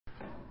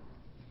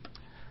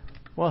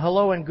Well,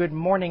 hello and good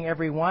morning,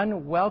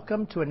 everyone.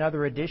 Welcome to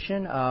another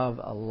edition of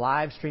a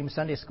live stream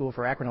Sunday School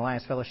for Akron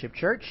Alliance Fellowship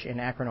Church in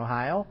Akron,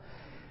 Ohio.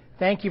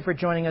 Thank you for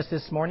joining us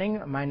this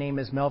morning. My name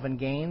is Melvin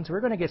Gaines. We're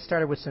going to get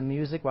started with some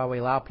music while we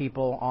allow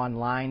people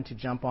online to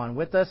jump on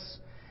with us,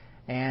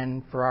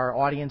 and for our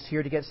audience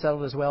here to get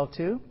settled as well,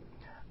 too.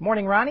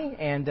 Morning, Ronnie,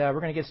 and we're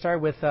going to get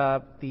started with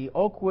the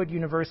Oakwood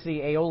University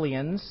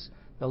Aeolians,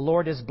 "The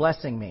Lord is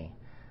Blessing Me."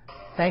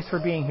 Thanks for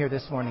being here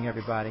this morning,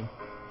 everybody.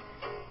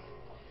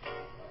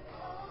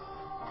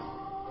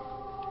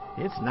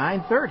 It's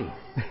 9:30.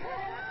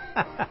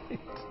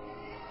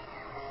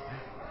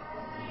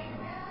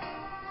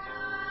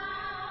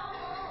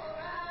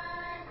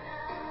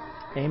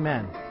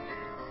 Amen.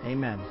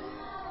 Amen.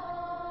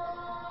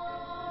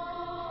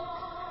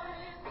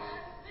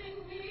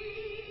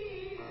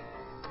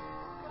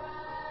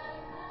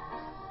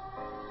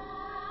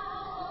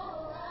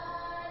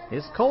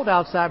 It's cold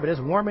outside, but it's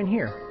warm in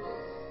here.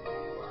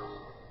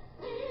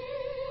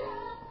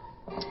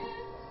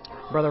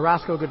 Brother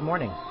Roscoe, good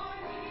morning.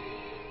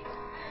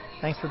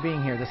 Thanks for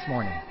being here this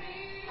morning.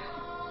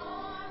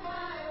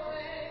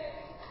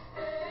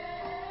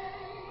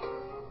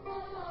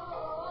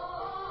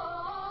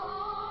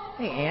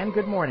 Hey, Ann,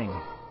 good morning.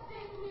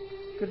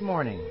 Good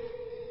morning.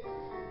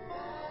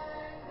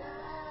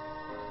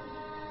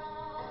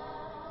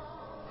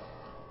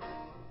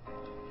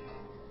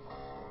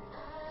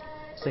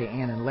 Say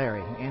Ann and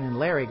Larry. Ann and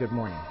Larry, good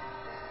morning.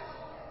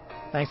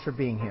 Thanks for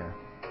being here.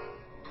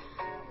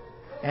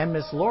 And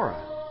Miss Laura.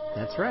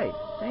 That's right.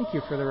 Thank you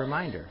for the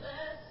reminder.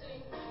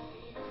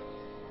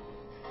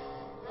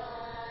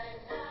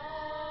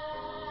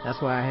 That's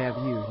why I have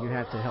you. You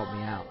have to help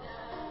me out.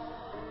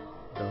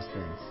 Those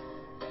things.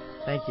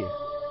 Thank you.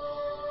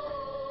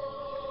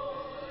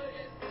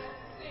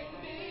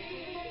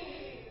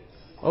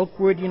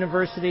 Oakwood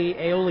University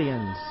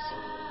Aeolians.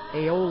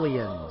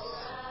 Aeolians.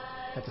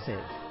 I have to say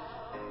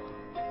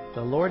it.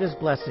 The Lord is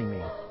blessing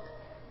me.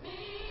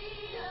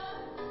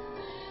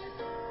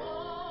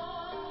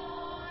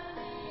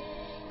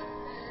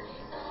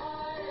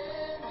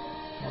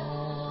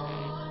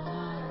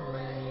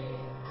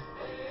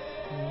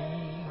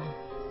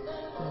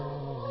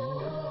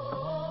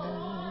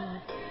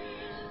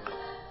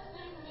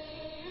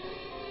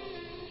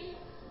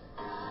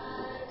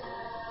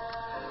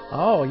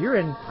 Oh, you're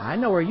in. I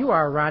know where you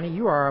are, Ronnie.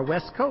 You are our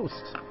West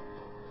Coast.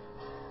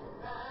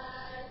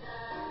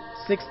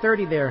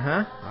 6:30 there,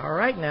 huh? All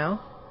right now.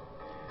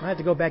 I have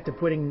to go back to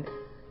putting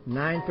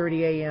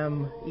 9:30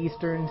 a.m.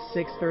 Eastern,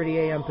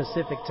 6:30 a.m.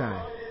 Pacific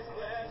time.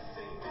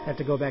 I have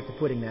to go back to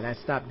putting that. I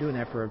stopped doing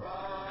that for a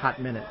hot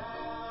minute.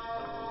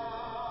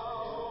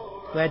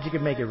 Glad you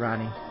could make it,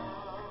 Ronnie.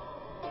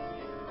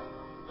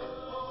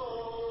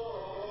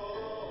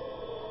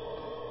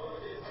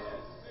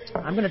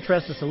 I'm going to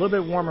trust it's a little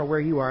bit warmer where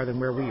you are than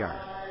where we are.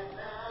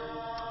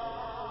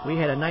 We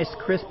had a nice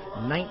crisp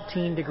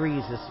 19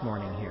 degrees this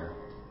morning here.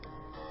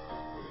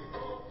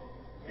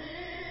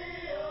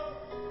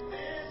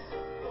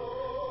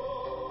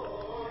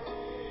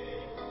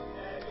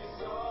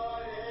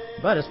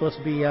 But it's supposed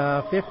to be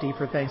 50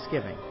 for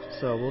Thanksgiving,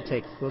 so we'll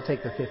take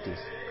the 50s.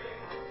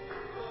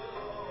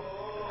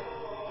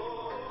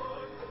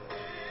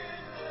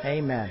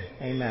 Amen.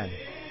 Amen.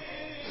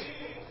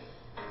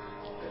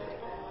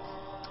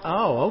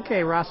 Oh,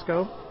 okay,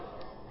 Roscoe.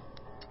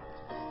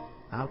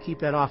 I'll keep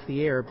that off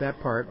the air,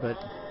 that part, but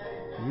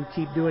you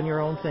keep doing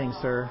your own thing,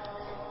 sir.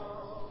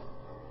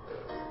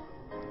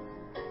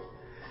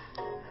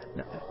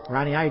 No,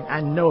 Ronnie,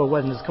 I know it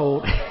wasn't as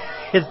cold.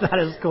 It's not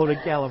as cold in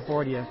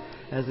California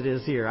as it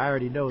is here. I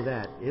already know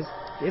that.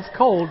 It's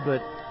cold,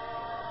 but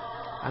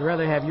I'd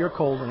rather have your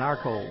cold than our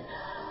cold.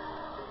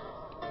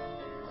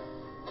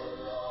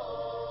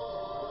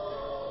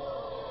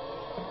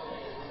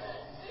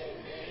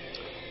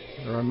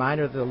 A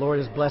reminder that the Lord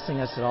is blessing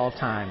us at all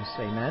times.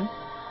 Amen.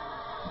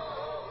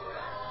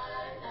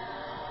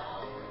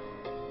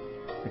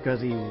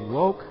 Because He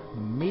woke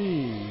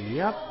me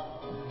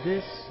up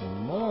this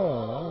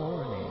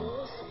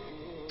morning.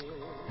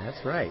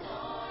 That's right.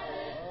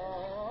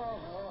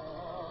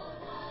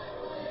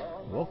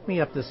 Woke me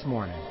up this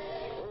morning.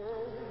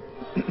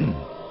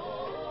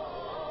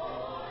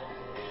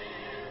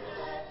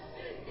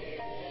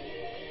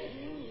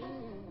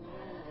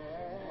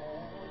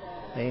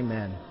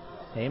 Amen.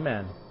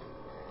 Amen.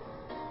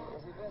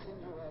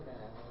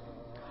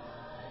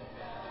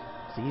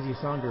 It's an easy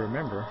song to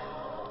remember.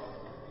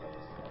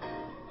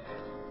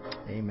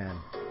 Amen.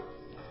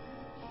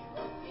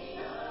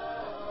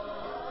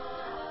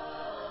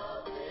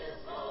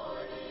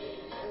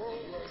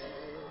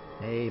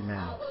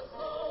 Amen.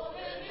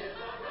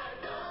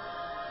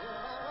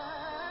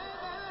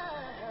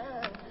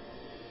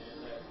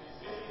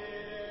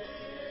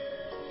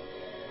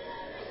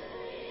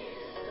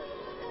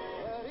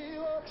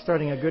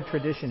 Starting a good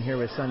tradition here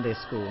with Sunday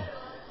school.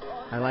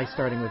 I like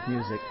starting with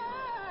music.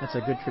 That's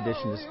a good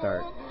tradition to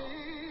start.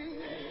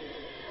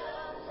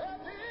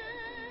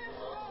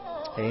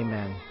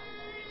 Amen.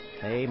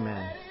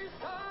 Amen.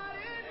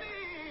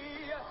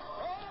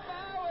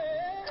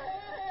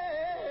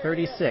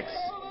 36.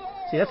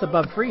 See, that's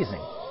above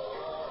freezing.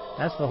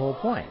 That's the whole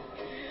point.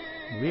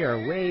 We are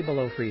way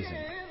below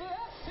freezing.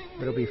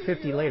 But it'll be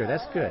 50 later.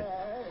 That's good.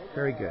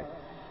 Very good.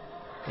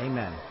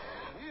 Amen.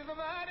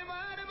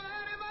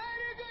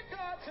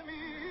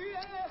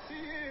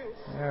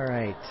 All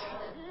right.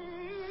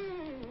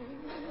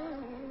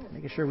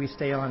 Making sure we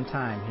stay on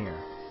time here.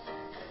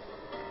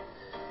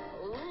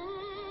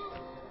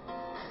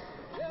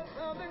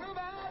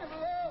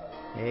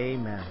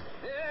 Amen.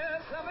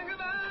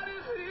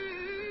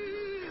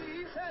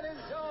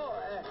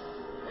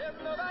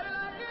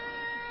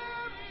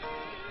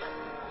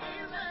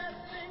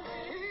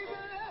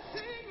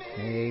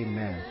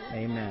 Amen.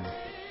 Amen.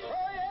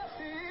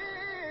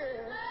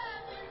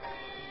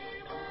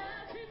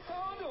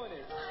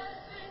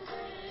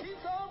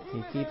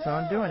 He keeps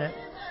on doing it.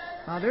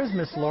 Oh, there's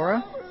Miss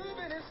Laura.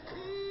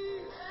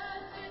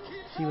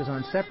 She was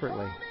on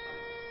separately.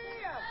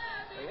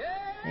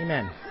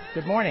 Amen.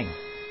 Good morning.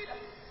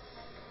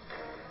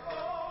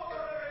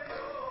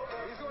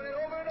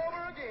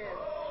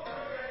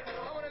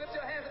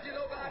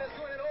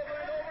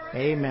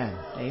 Amen.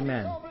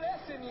 Amen.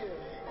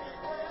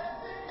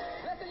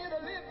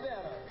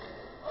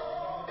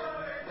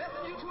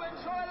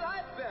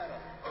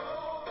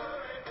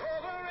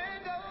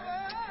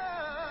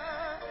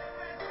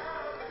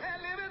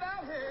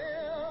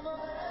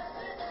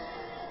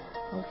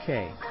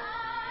 Okay.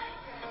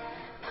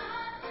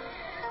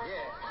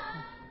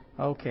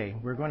 Okay,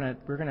 we're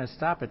gonna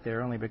stop it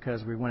there only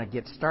because we want to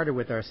get started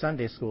with our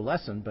Sunday school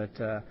lesson. But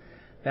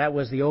that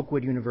was the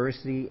Oakwood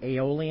University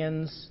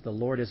Aeolians. The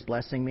Lord is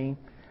blessing me.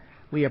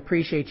 We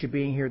appreciate you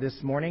being here this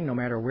morning, no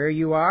matter where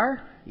you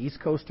are, East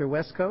Coast or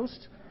West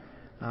Coast.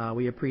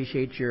 We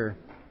appreciate your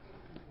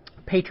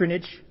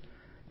patronage,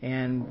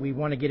 and we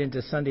want to get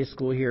into Sunday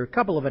school here. A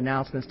couple of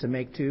announcements to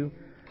make too.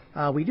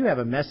 We do have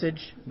a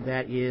message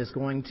that is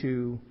going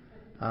to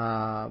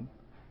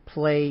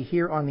play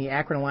here on the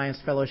Akron Alliance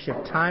Fellowship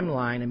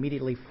timeline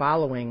immediately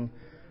following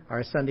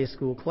our Sunday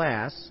school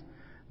class.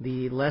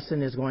 The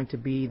lesson is going to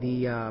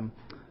be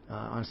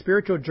on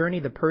Spiritual Journey,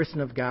 the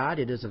Person of God.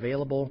 It is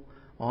available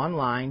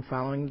online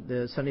following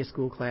the Sunday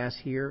school class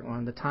here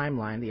on the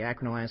timeline, the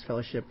Akron Alliance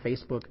Fellowship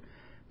Facebook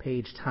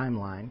page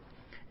timeline.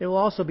 It will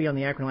also be on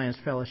the Akron Alliance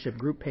Fellowship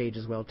group page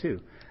as well too.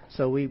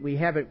 So we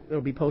have it.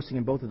 It'll be posting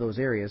in both of those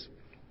areas.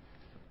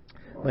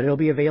 But it'll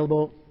be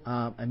available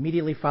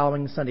immediately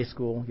following Sunday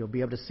school. You'll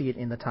be able to see it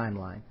in the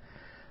timeline.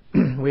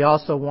 We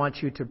also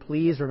want you to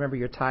please remember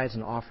your tithes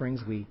and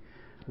offerings.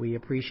 We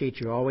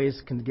appreciate you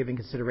always giving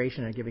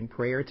consideration and giving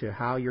prayer to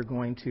how you're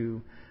going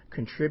to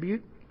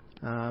contribute,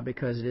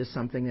 because it is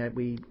something that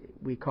we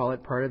call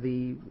it part of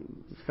the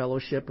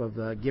fellowship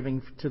of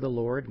giving to the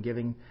Lord,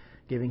 giving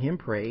Him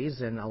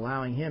praise, and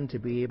allowing Him to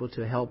be able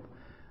to help.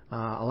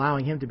 Well,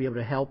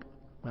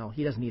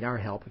 He doesn't need our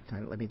help.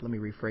 Let me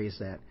rephrase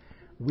that.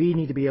 We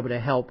need to be able to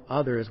help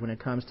others when it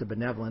comes to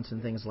benevolence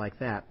and things like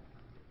that.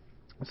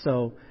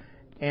 So,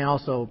 and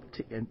also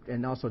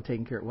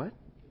taking care of what?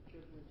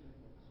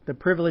 The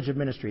privilege of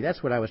ministry.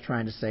 That's what I was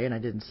trying to say, and I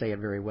didn't say it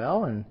very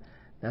well, and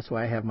that's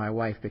why I have my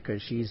wife,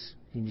 because she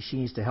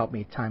needs to help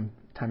me time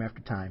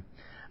after time.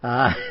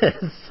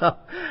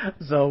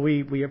 So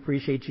we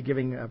appreciate you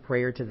giving a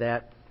prayer to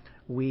that.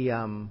 We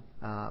want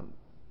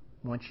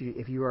you,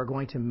 if you are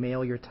going to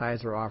mail your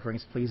tithes or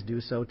offerings, please do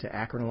so to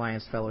Akron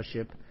Alliance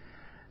Fellowship,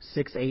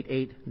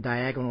 688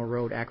 Diagonal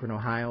Road, Akron,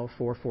 Ohio,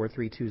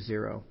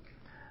 44320.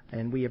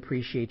 And we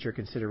appreciate your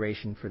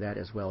consideration for that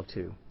as well,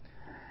 too.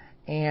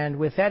 And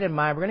with that in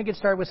mind, we're going to get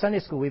started with Sunday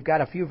school. We've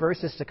got a few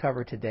verses to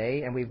cover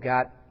today, and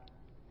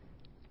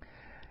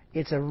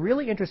it's a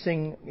really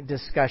interesting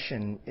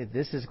discussion.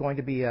 This is going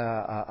to be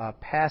a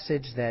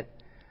passage that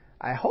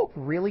I hope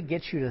really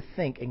gets you to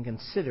think and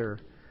consider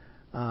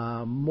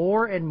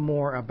more and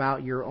more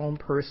about your own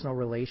personal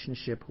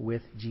relationship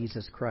with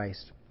Jesus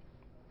Christ.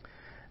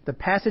 The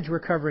passage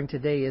we're covering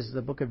today is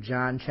the book of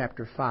John,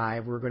 chapter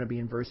 5. We're going to be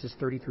in verses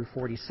 30 through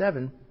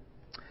 47.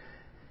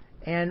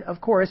 And,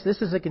 of course,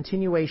 this is a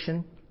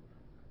continuation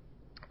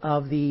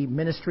of the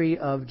ministry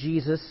of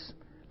Jesus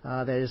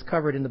that is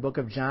covered in the book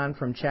of John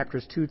from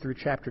chapters 2 through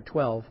chapter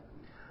 12.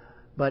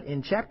 But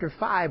in chapter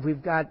 5,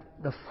 we've got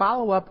the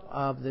follow-up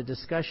of the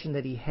discussion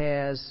that he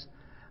has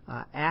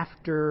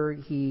after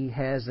he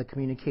has the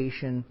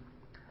communication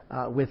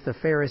with the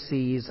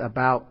Pharisees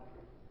about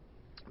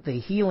the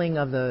healing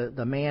of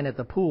the man at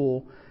the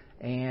pool,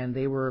 and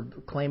they were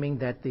claiming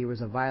that there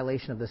was a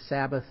violation of the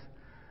Sabbath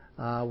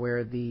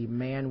where the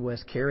man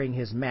was carrying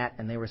his mat,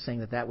 and they were saying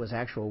that was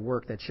actual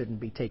work that shouldn't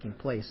be taking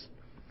place,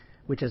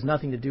 which has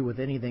nothing to do with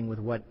anything with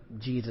what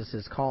Jesus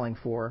is calling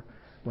for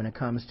when it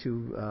comes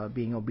to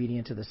being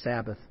obedient to the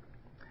Sabbath.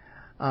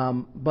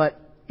 But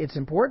it's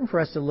important for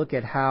us to look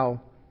at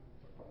how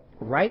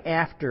right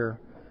after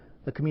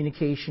the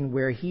communication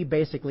where he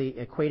basically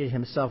equated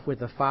himself with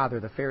the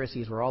Father, the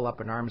Pharisees were all up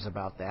in arms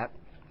about that.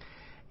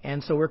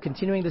 And so we're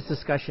continuing this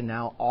discussion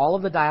now. All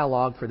of the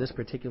dialogue for this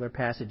particular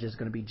passage is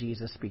going to be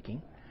Jesus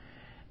speaking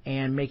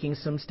and making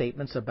some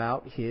statements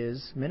about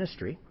his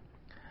ministry.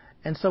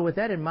 And so with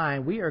that in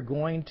mind, we are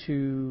going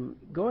to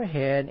go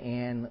ahead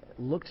and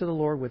look to the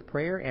Lord with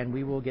prayer, and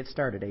we will get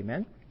started.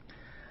 Amen.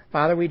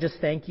 Father, we just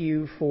thank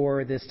you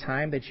for this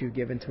time that you've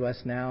given to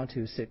us now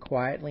to sit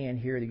quietly and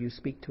hear that you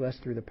speak to us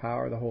through the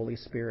power of the Holy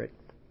Spirit.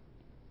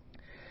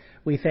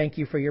 We thank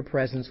you for your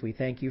presence. We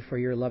thank you for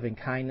your loving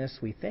kindness.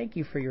 We thank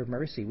you for your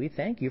mercy. We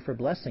thank you for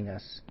blessing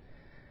us,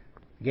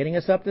 getting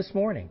us up this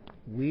morning.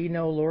 We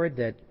know, Lord,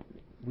 that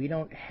we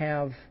don't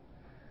have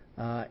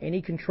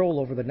any control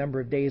over the number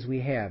of days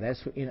we have.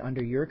 That's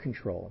under your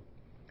control.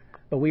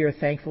 But we are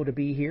thankful to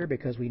be here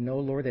because we know,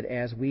 Lord, that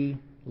as we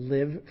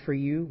live for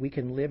you, we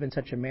can live in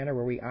such a manner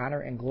where we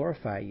honor and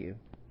glorify you.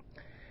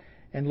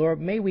 And Lord,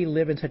 may we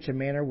live in such a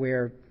manner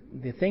where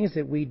the things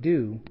that we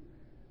do,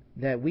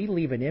 that we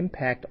leave an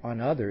impact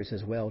on others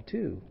as well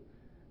too.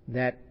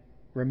 That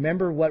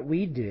remember what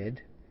we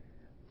did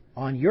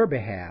on your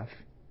behalf,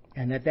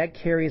 and that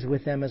carries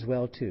with them as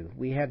well too.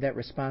 We have that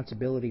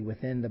responsibility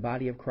within the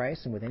body of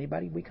Christ and with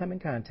anybody we come in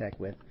contact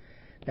with,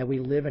 that we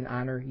live and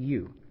honor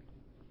you.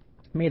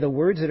 May the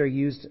words that are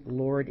used,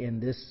 Lord,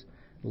 in this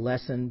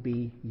lesson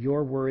be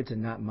your words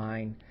and not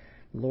mine.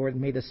 Lord,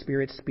 may the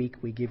Spirit speak.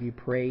 We give you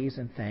praise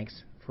and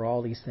thanks for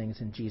all these things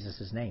in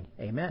Jesus' name.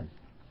 Amen.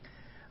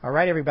 All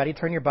right, everybody,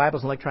 turn your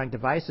Bibles and electronic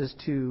devices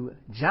to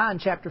John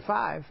chapter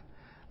 5.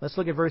 Let's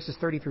look at verses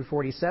 30 through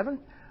 47.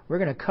 We're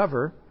going to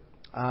cover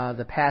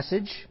the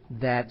passage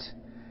that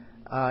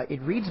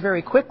it reads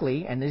very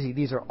quickly, and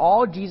these are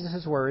all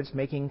Jesus' words,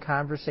 making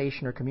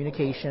conversation or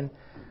communication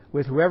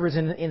with whoever's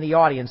in the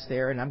audience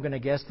there. And I'm going to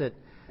guess that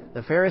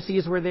the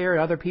Pharisees were there,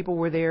 and other people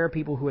were there,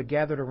 people who had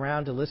gathered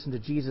around to listen to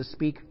Jesus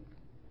speak.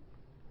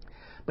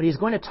 But he's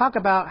going to talk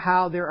about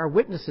how there are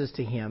witnesses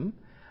to him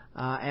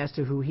as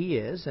to who he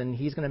is, and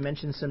he's going to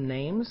mention some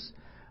names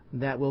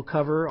that we'll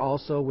cover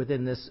also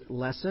within this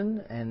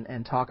lesson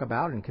and talk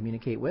about and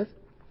communicate with.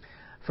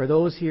 For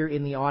those here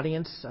in the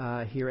audience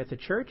here at the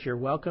church, you're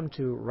welcome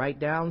to write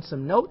down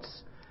some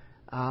notes,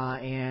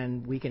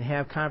 and we can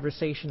have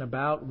conversation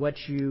about what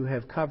you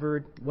have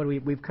covered, what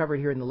we've covered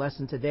here in the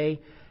lesson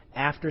today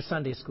after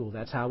Sunday school.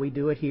 That's how we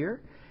do it here,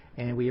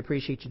 and we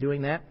appreciate you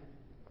doing that.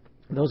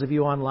 Those of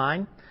you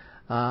online,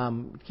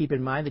 keep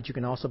in mind that you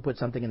can also put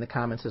something in the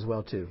comments as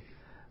well too.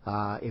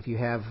 If you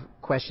have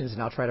questions,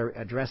 and I'll try to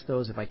address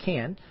those if I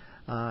can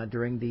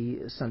during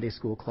the Sunday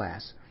school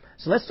class.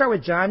 So let's start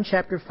with John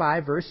chapter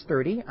 5, verse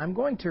 30. I'm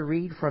going to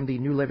read from the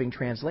New Living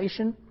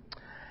Translation,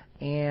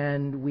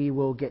 and we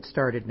will get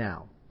started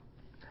now.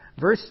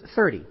 Verse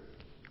 30.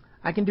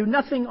 I can do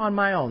nothing on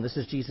my own. This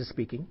is Jesus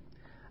speaking.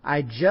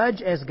 I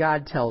judge as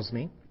God tells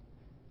me.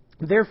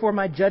 Therefore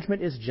my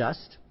judgment is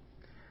just,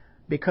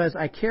 because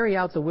I carry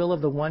out the will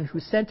of the one who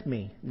sent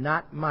me,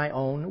 not my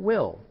own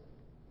will.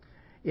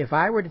 If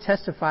I were to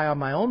testify on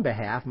my own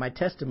behalf, my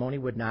testimony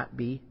would not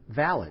be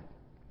valid.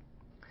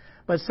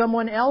 But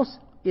someone else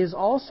is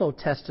also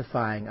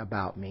testifying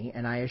about me,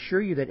 and I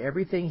assure you that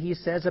everything he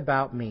says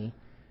about me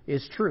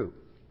is true.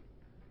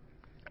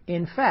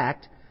 In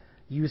fact,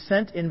 you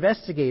sent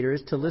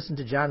investigators to listen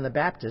to John the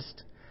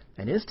Baptist,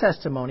 and his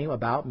testimony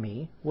about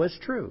me was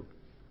true.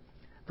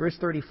 Verse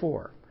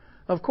 34.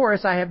 Of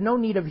course, I have no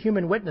need of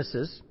human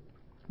witnesses,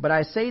 but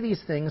I say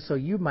these things so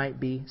you might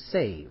be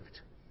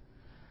saved.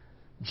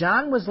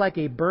 John was like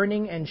a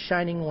burning and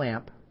shining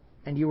lamp,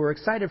 and you were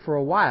excited for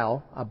a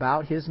while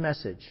about his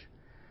message.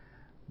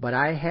 But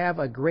I have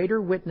a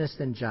greater witness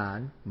than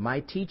John,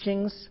 my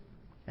teachings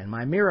and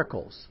my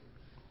miracles.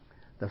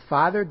 The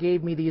Father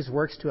gave me these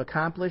works to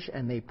accomplish,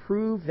 and they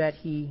prove that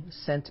he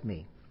sent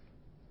me.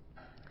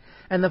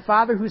 And the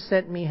Father who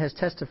sent me has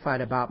testified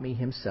about me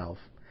himself.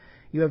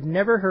 You have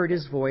never heard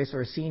his voice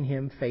or seen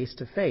him face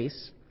to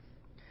face,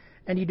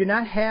 and you do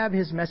not have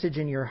his message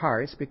in your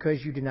hearts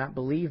because you do not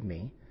believe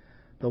me,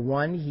 the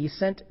one he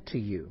sent to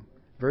you.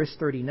 Verse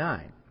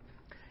 39.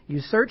 You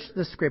search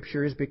the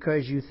Scriptures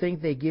because you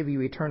think they give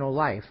you eternal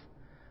life,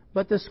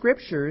 but the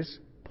Scriptures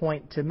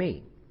point to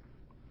me.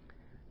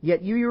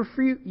 Yet you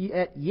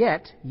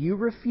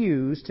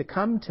refuse to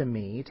come to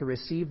me to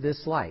receive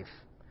this life.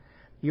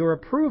 Your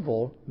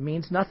approval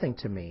means nothing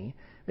to me,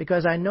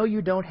 because I know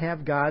you don't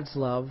have God's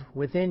love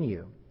within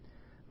you.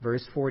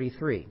 Verse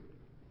 43.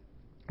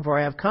 For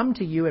I have come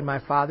to you in my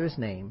Father's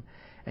name,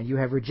 and you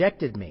have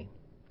rejected me.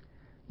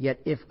 Yet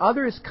if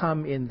others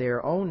come in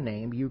their own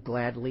name, you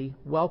gladly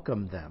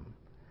welcome them.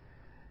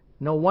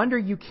 No wonder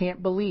you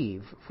can't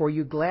believe, for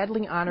you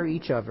gladly honor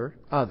each other,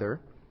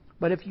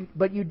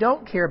 but you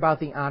don't care about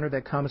the honor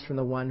that comes from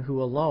the one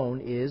who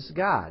alone is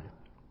God.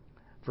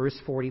 Verse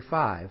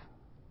 45.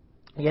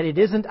 Yet it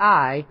isn't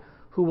I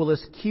who will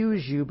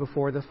accuse you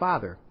before the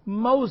Father.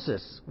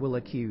 Moses will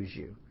accuse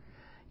you.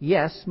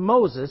 Yes,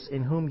 Moses,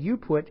 in whom you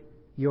put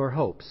your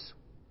hopes.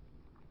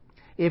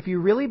 If you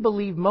really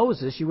believe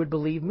Moses, you would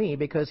believe me,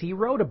 because he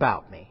wrote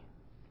about me.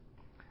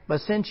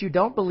 But since you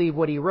don't believe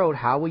what he wrote,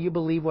 how will you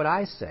believe what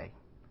I say?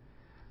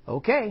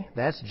 Okay,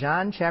 that's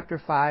John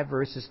chapter 5,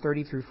 verses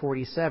 30 through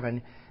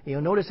 47.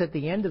 You'll notice at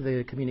the end of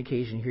the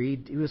communication here,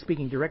 he was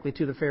speaking directly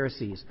to the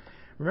Pharisees.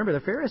 Remember, the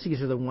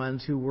Pharisees are the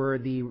ones who were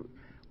the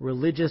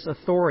religious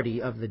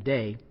authority of the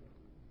day.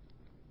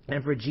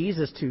 And for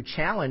Jesus to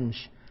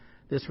challenge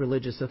this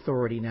religious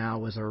authority now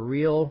was a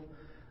real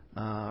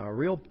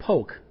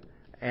poke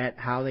at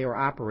how they were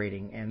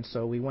operating. And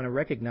so we want to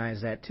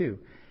recognize that too.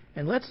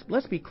 And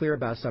let's be clear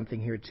about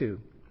something here too.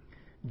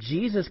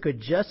 Jesus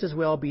could just as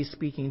well be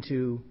speaking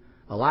to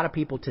a lot of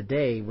people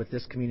today with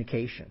this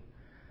communication.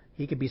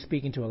 He could be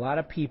speaking to a lot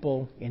of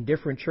people in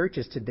different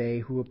churches today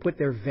who have put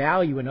their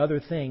value in other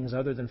things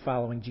other than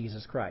following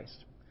Jesus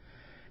Christ.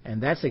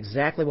 And that's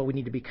exactly what we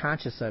need to be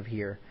conscious of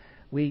here.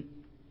 We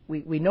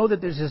know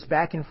that there's this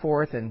back and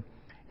forth, and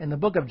the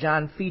book of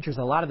John features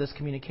a lot of this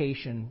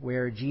communication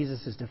where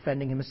Jesus is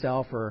defending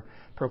himself or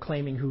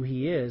proclaiming who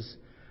he is.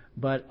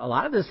 But a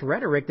lot of this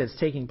rhetoric that's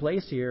taking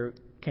place here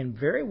can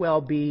very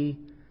well be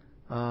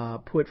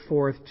put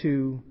forth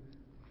to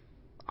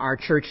our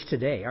church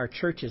today, our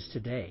churches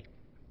today.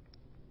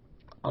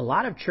 A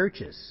lot of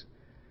churches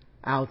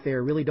out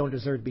there really don't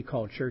deserve to be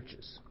called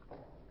churches.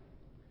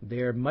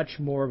 They're much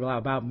more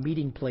about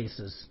meeting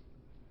places.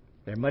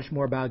 They're much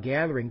more about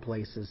gathering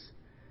places.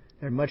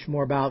 They're much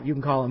more about, you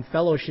can call them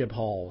fellowship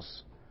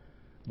halls.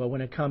 But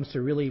when it comes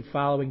to really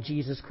following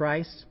Jesus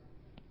Christ,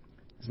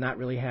 it's not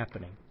really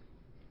happening.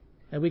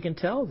 And we can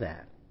tell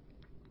that.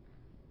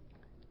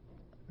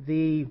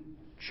 The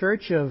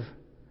Church of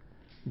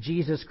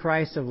Jesus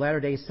Christ of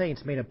Latter-day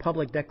Saints made a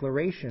public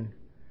declaration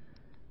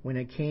when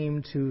it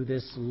came to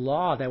this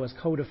law that was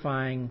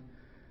codifying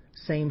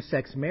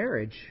same-sex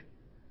marriage,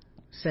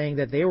 saying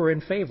that they were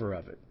in favor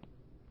of it.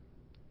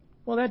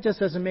 Well, that just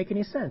doesn't make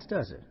any sense,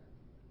 does it?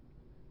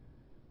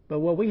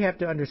 But what we have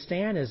to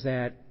understand is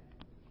that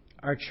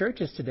our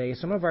churches today,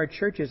 some of our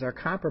churches are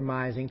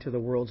compromising to the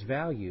world's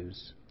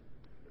values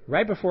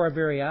right before our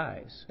very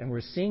eyes. And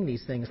we're seeing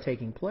these things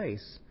taking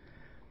place.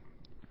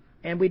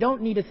 And we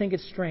don't need to think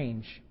it's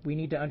strange. We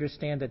need to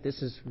understand that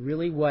this is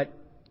really what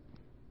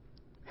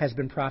has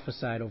been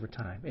prophesied over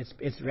time.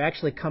 It's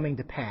actually coming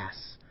to pass,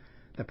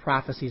 the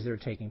prophecies that are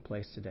taking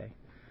place today.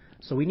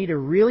 So we need to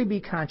really be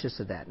conscious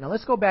of that. Now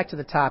let's go back to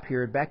the top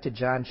here, back to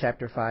John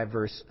chapter 5,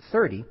 verse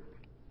 30.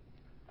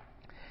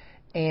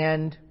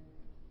 And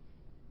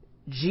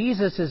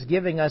Jesus is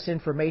giving us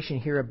information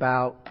here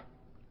about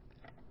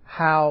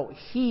how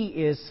he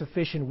is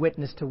sufficient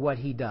witness to what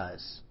he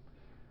does,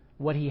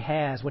 what he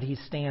has, what he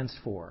stands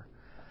for,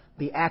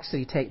 the acts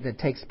that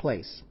takes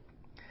place.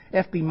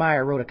 F.B.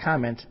 Meyer wrote a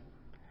comment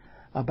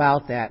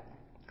about that.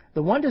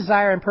 The one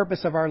desire and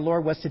purpose of our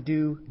Lord was to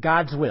do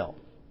God's will,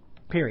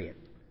 period.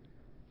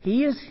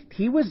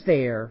 He was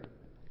there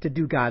to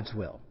do God's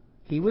will.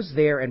 He was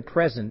there and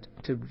present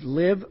to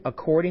live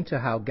according to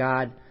how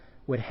God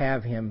would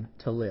have him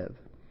to live.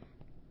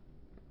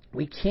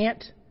 We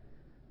can't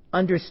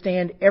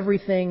understand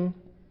everything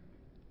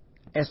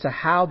as to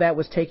how that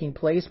was taking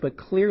place, but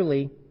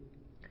clearly,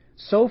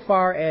 so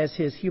far as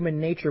his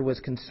human nature was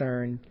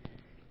concerned,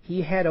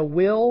 he had a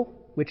will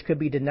which could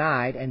be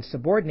denied and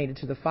subordinated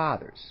to the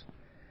Father's.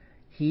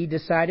 He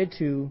decided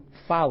to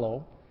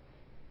follow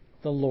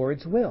the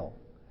Lord's will.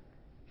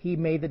 He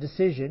made the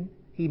decision,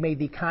 he made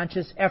the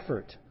conscious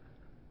effort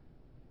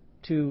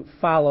to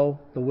follow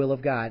the will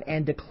of God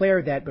and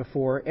declare that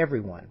before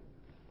everyone.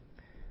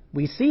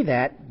 We see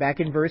that back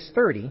in verse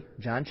 30,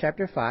 John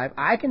chapter 5.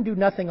 I can do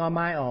nothing on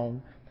my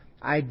own.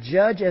 I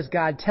judge as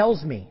God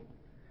tells me.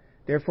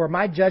 Therefore,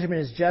 my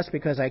judgment is just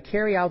because I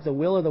carry out the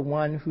will of the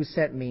one who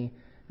sent me,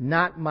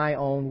 not my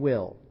own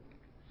will.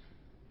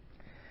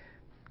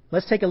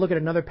 Let's take a look at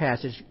another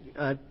passage.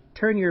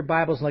 Turn your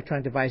Bibles and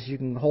electronic devices. You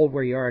can hold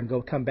where you are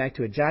and come back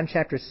to it. John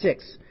chapter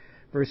 6,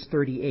 verse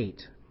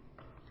 38.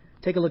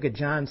 Take a look at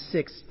John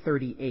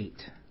 6:38.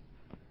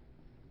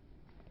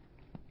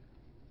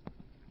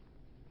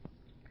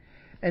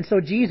 And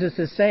so Jesus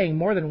is saying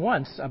more than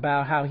once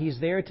about how he's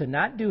there to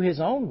not do his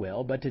own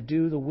will, but to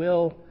do the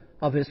will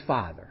of his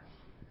Father.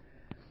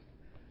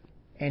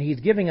 And he's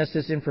giving us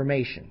this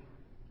information.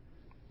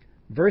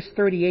 Verse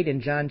 38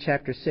 in John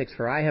chapter 6,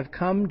 For I have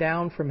come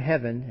down from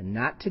heaven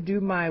not to do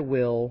my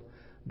will,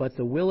 but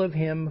the will of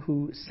him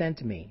who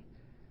sent me.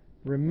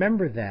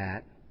 Remember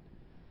that.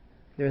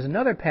 There's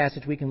another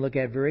passage we can look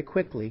at very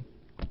quickly.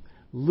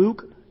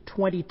 Luke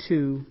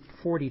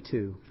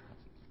 22:42.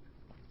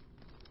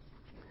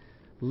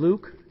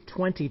 Luke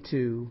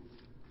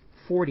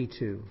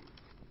 22:42.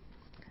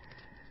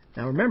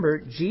 Now remember,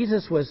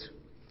 Jesus was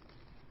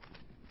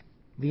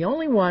the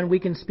only one we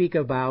can speak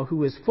about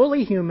who is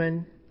fully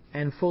human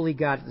and fully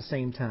God at the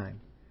same time.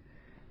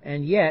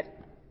 And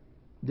yet,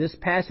 this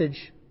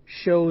passage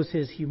shows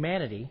his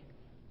humanity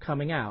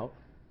coming out,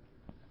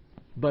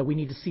 but we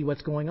need to see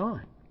what's going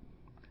on.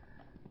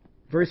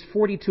 Verse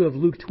 42 of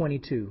Luke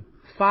 22.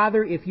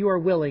 Father, if you are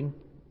willing,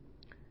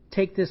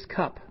 take this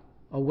cup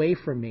away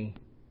from me.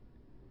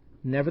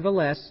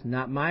 Nevertheless,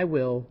 not my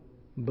will,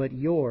 but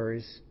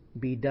yours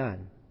be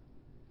done.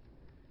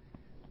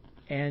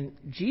 And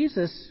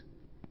Jesus,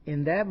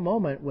 in that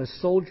moment, was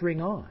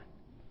soldiering on.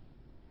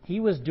 He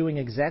was doing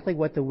exactly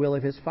what the will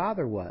of his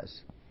Father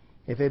was.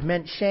 If it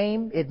meant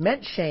shame, it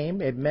meant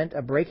shame. It meant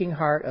a breaking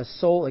heart, a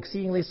soul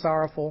exceedingly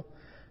sorrowful,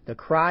 the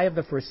cry of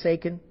the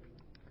forsaken.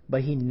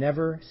 But he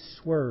never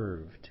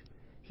swerved.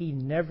 He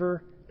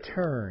never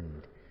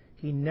turned.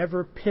 He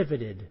never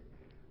pivoted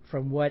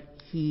from what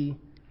he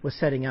was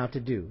setting out to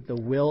do, the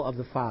will of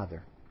the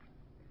Father.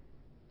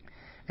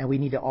 And we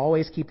need to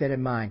always keep that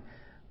in mind.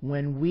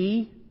 When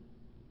we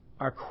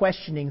are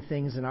questioning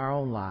things in our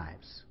own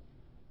lives,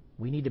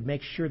 we need to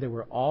make sure that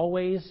we're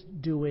always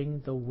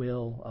doing the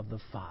will of the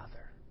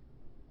Father.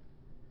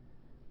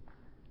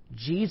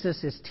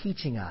 Jesus is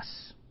teaching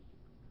us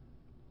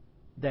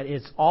that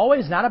it's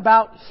always not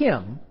about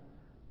him.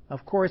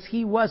 Of course,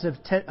 he was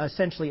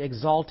essentially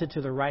exalted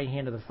to the right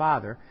hand of the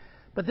Father,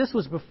 but this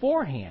was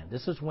beforehand.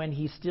 This was when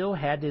he still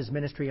had his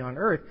ministry on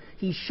earth.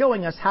 He's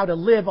showing us how to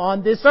live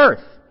on this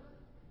earth.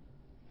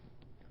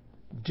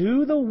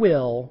 Do the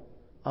will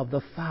of the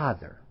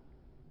Father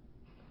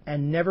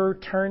and never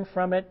turn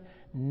from it,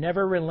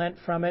 never relent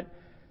from it.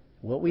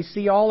 What we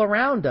see all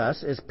around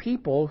us is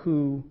people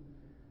who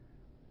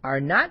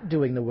are not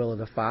doing the will of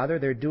the Father.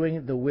 They're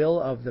doing the will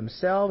of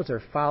themselves.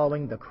 They're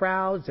following the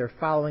crowds. They're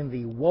following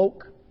the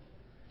woke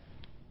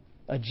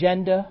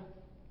agenda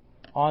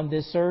on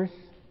this earth.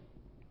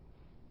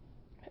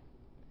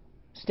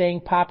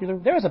 Staying popular.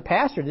 There was a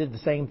pastor who did the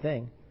same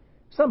thing.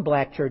 Some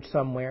black church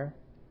somewhere,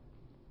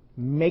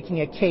 making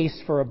a case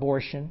for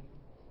abortion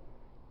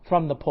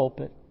from the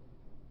pulpit.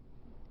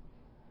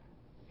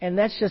 And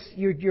that's just,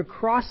 you're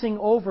crossing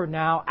over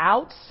now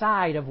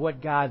outside of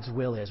what God's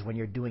will is when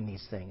you're doing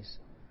these things.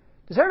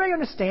 Does everybody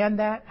understand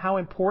that? How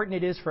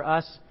important it is for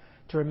us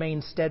to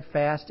remain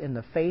steadfast in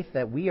the faith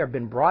that we have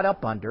been brought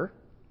up under,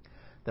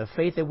 the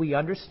faith that we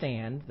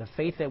understand, the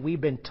faith that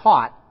we've been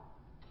taught.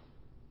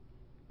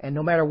 And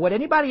no matter what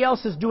anybody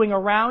else is doing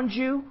around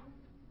you,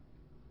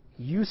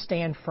 you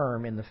stand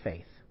firm in the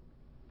faith.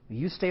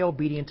 You stay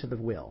obedient to the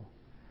will.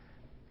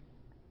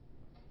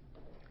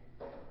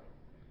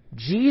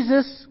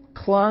 Jesus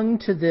clung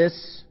to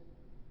this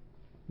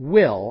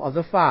will of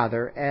the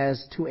Father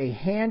as to a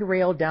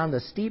handrail down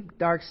the steep,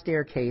 dark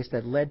staircase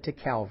that led to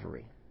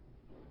Calvary.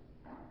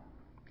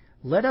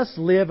 Let us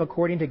live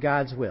according to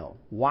God's will.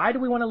 Why do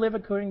we want to live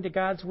according to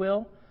God's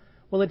will?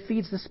 Well, it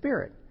feeds the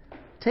Spirit.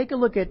 Take a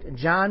look at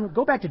John.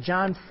 Go back to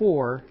John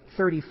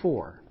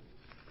 4:34.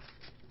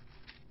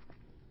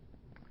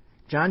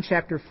 John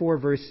chapter 4,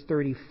 verse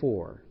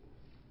 34.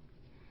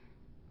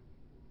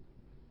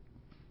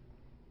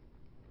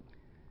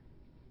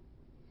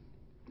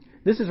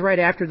 This is right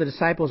after the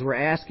disciples were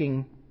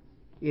asking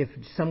if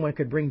someone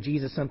could bring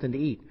Jesus something to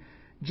eat.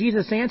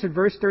 Jesus answered,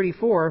 verse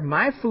 34,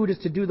 "My food is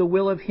to do the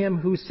will of him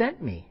who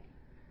sent me,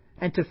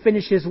 and to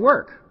finish his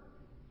work."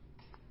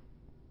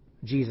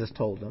 Jesus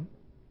told them.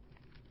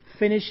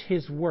 Finish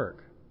his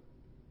work.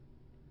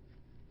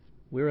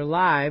 We're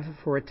alive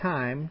for a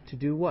time to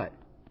do what?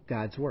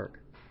 God's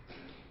work.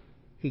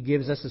 He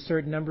gives us a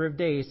certain number of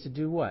days to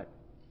do what?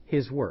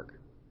 His work.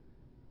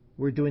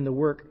 We're doing the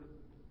work,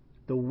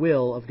 the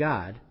will of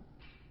God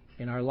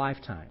in our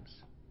lifetimes.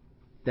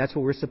 That's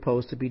what we're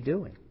supposed to be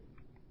doing.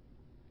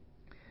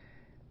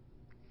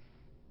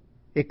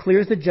 It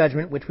clears the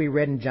judgment, which we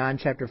read in John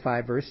chapter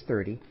 5, verse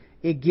 30.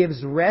 It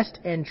gives rest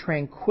and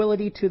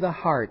tranquility to the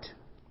heart.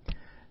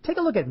 Take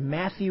a look at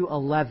Matthew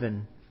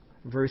 11,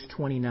 verse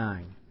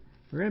 29.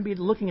 We're going to be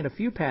looking at a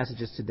few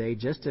passages today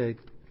just to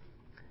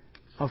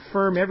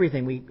affirm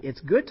everything.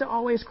 It's good to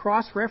always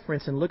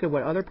cross-reference and look at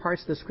what other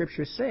parts of the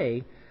Scripture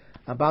say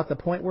about the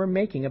point we're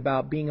making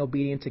about being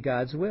obedient to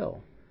God's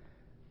will.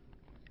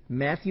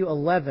 Matthew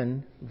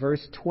 11,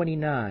 verse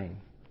 29.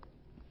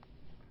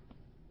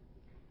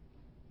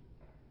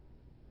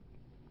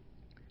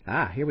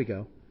 Here we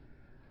go.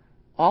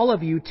 "All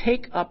of you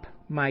take up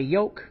my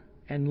yoke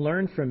and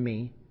learn from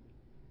me,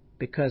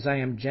 because I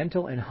am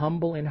gentle and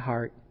humble in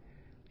heart,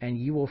 and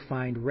you will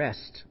find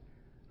rest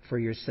for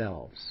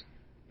yourselves."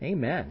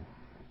 Amen.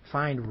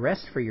 Find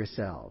rest for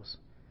yourselves.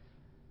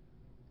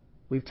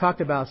 We've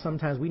talked about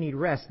sometimes we need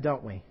rest,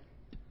 don't we?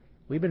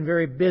 We've been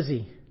very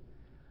busy.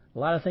 A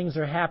lot of things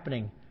are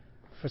happening.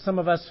 For some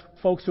of us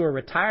folks who are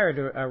retired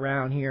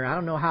around here, I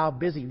don't know how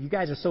busy. You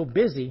guys are so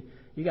busy.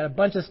 You got a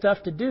bunch of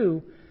stuff to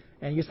do,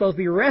 and you're supposed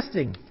to be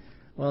resting.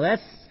 Well,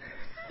 that's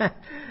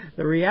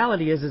the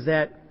reality is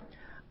that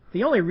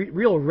the only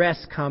real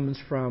rest comes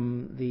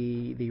from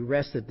the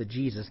rest that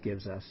Jesus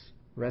gives us,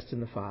 rest in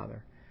the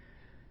Father.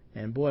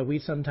 And boy, we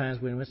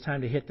sometimes, when it's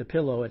time to hit the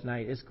pillow at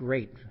night, it's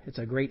great. It's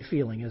a great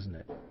feeling, isn't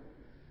it?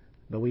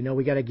 But we know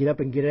we got to get up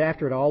and get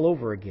after it all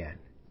over again.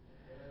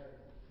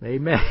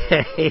 Amen.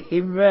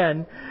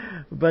 Amen.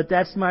 But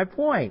that's my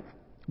point.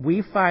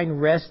 We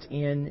find rest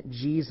in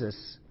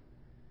Jesus.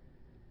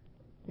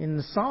 In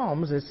the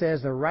Psalms, it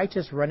says the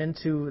righteous run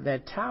into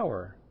that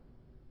tower,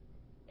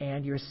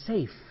 and you're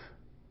safe.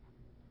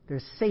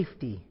 There's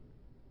safety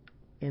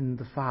in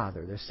the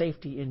Father. There's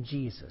safety in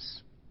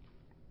Jesus.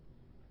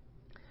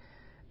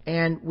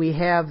 And we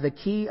have the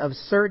key of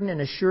certain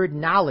and assured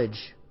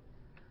knowledge.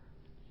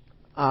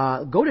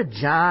 Go to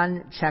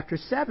John chapter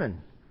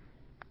 7.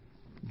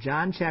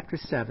 John chapter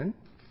 7.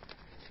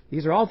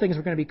 These are all things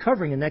we're going to be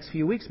covering in the next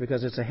few weeks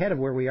because it's ahead of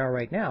where we are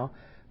right now.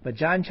 But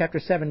John chapter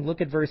 7, look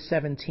at verse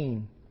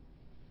 17.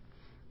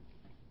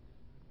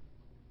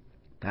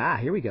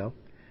 Here we go.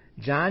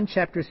 John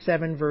chapter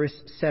 7, verse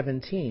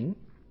 17.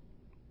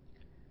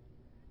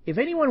 If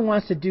anyone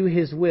wants to do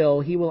his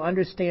will, he will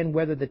understand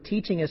whether the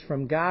teaching is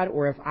from God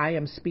or if I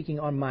am speaking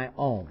on my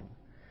own.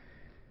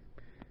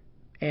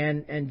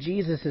 And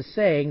Jesus is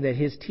saying that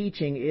his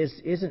teaching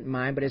isn't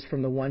mine, but it's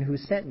from the one who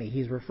sent me.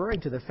 He's referring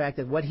to the fact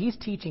that what he's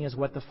teaching is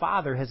what the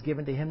Father has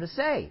given to him to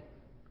say.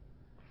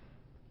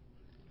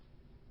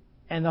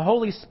 And the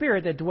Holy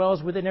Spirit that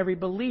dwells within every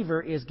believer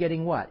is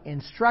getting what?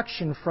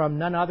 Instruction from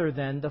none other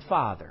than the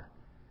Father.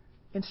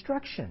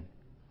 Instruction.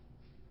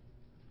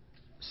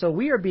 So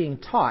we are being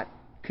taught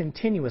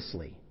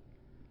continuously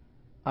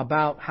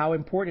about how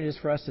important it is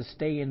for us to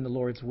stay in the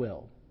Lord's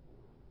will.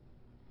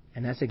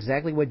 And that's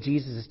exactly what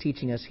Jesus is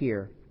teaching us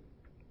here.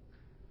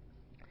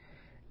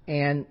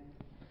 And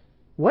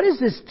what does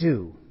this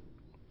do?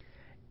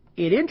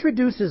 It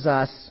introduces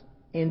us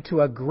into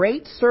a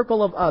great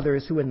circle of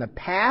others who in the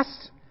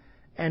past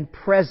and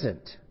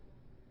present,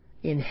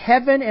 in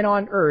heaven and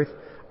on earth,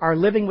 are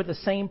living with the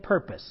same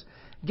purpose.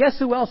 Guess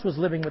who else was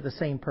living with the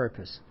same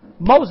purpose?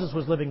 Moses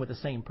was living with the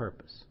same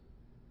purpose.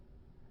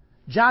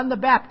 John the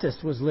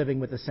Baptist was living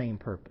with the same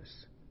purpose.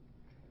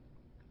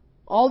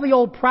 All the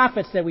old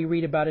prophets that we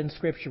read about in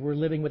Scripture were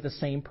living with the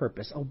same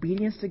purpose,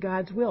 obedience to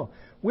God's will.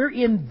 We're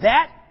in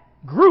that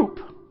group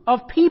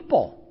of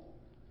people.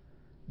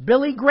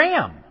 Billy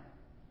Graham,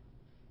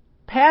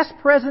 past,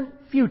 present,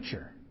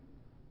 future.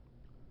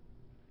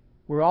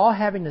 We're all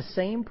having the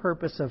same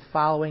purpose of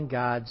following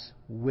God's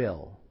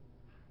will.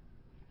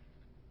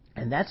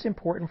 And that's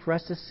important for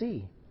us to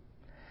see.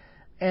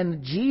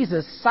 And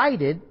Jesus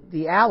cited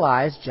the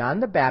allies,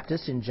 John the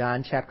Baptist, in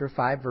John chapter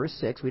 5, verse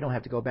 6. We don't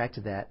have to go back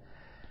to that.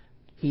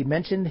 He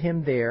mentioned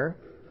him there.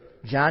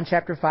 John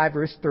chapter 5,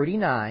 verse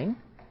 39.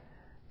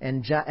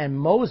 And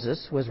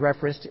Moses was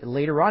referenced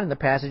later on in the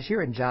passage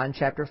here in John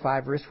chapter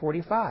 5, verse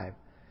 45.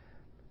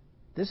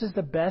 This is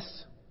the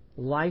best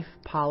life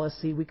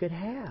policy we could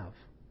have.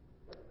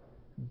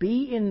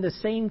 Be in the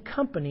same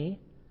company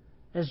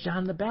as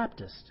John the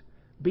Baptist.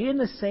 Be in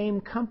the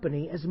same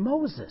company as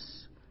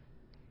Moses.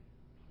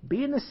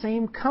 Be in the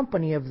same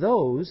company of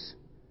those,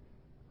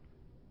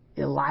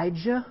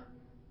 Elijah,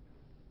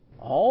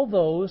 all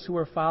those who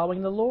are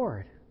following the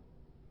Lord.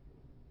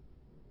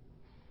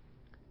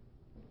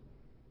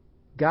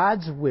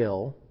 God's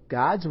will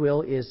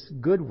is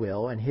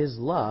goodwill, and His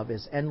love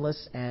is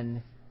endless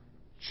and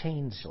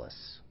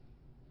changeless.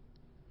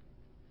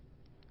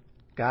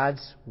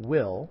 God's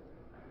will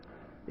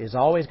is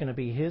always going to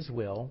be His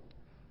will,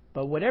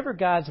 but whatever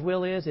God's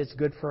will is, it's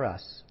good for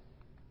us.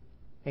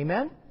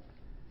 Amen?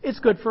 It's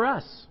good for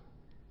us.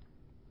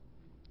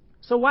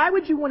 So why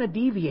would you want to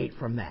deviate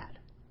from that?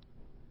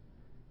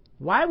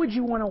 Why would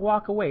you want to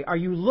walk away? Are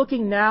you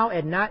looking now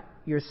at not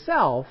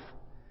yourself,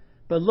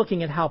 but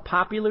looking at how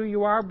popular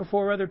you are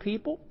before other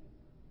people?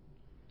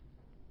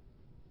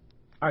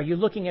 Are you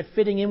looking at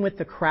fitting in with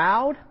the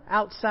crowd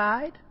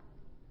outside?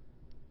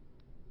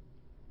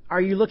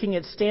 Are you looking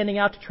at standing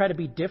out to try to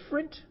be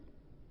different?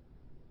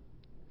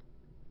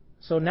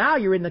 So now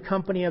you're in the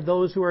company of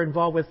those who are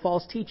involved with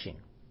false teaching.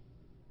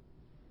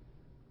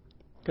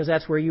 Because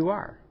that's where you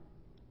are.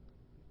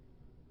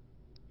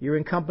 You're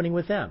in company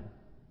with them.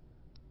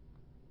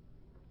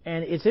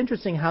 And it's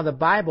interesting how the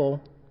Bible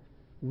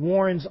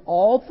warns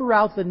all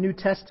throughout the New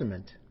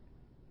Testament.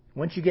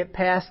 Once you get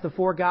past the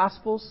four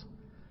Gospels,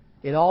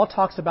 it all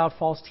talks about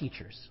false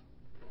teachers.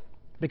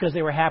 Because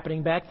they were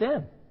happening back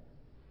then.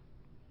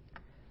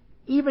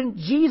 Even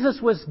Jesus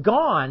was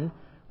gone,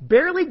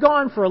 barely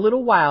gone for a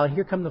little while, and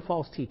here come the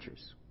false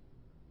teachers.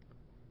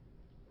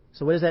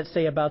 So what does that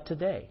say about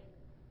today?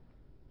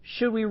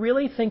 Should we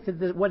really think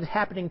that what is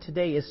happening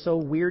today is so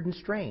weird and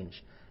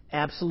strange?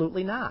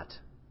 Absolutely not.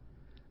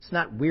 It's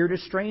not weird or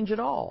strange at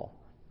all.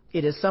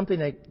 It is something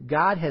that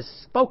God has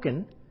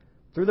spoken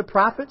through the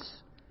prophets.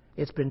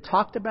 It's been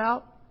talked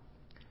about.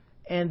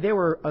 And there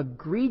were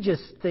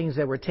egregious things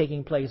that were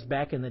taking place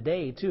back in the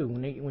day, too.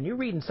 When you're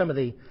reading some of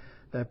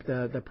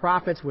the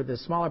prophets with the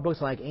smaller books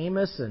like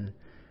Amos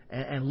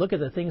and look at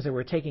the things that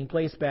were taking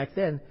place back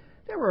then,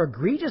 there were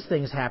egregious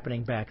things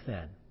happening back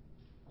then.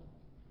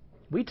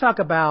 We talk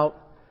about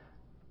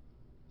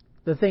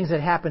the things that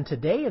happen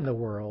today in the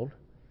world.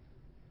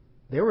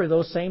 There were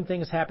those same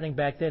things happening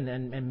back then,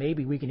 and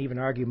maybe we can even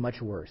argue much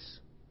worse.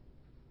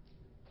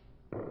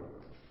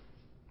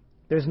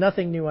 There's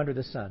nothing new under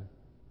the sun.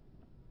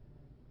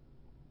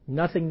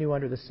 Nothing new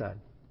under the sun.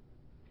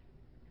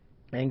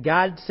 And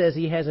God says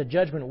He has a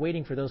judgment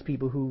waiting for those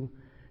people who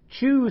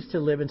choose to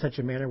live in such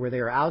a manner where they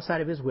are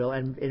outside of His will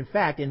and, in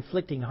fact,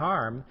 inflicting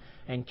harm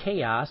and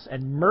chaos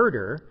and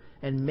murder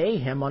and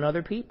mayhem on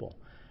other people.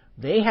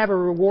 They have a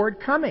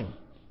reward coming.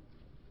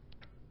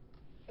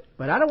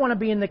 But I don't want to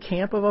be in the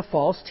camp of a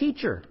false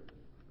teacher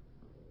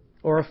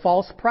or a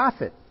false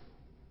prophet.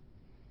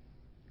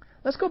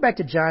 Let's go back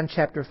to John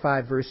chapter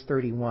 5, verse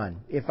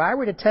 31. If I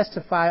were to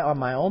testify on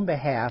my own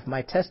behalf,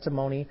 my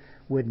testimony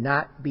would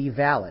not be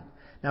valid.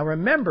 Now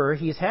remember,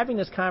 he's having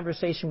this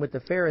conversation with the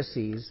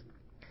Pharisees,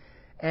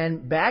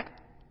 and back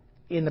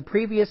in the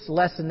previous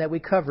lesson that we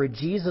covered,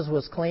 Jesus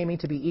was claiming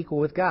to be equal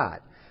with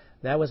God.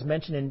 That was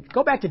mentioned in,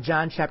 go back to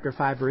John chapter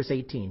 5, verse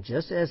 18,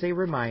 just as a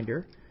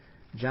reminder.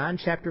 John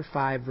chapter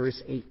 5,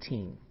 verse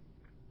 18.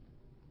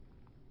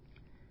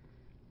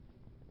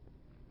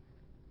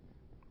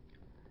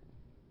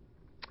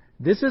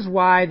 This is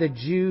why the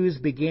Jews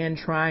began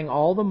trying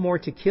all the more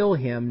to kill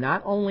him.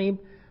 Not only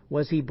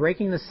was he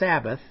breaking the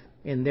Sabbath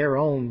in their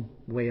own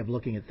way of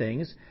looking at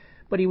things,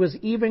 but he was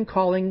even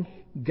calling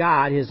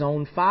God his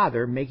own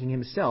Father, making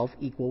himself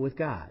equal with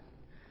God.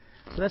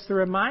 So that's the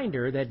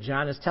reminder that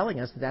John is telling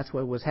us that that's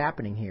what was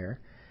happening here.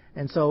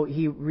 And so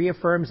he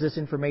reaffirms this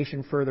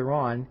information further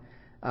on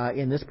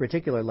in this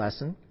particular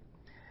lesson.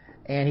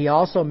 And he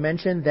also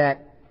mentioned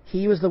that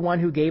he was the one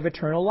who gave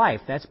eternal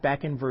life. That's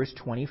back in verse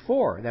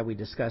 24 that we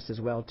discussed as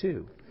well,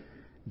 too.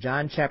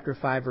 John chapter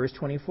 5, verse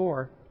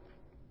 24.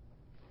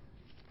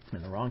 I'm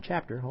in the wrong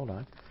chapter. Hold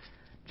on.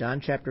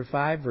 John chapter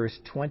 5, verse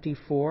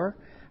 24.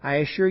 I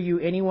assure you,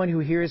 anyone who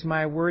hears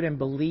my word and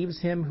believes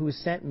him who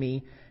sent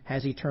me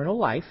has eternal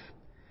life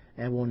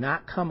and will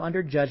not come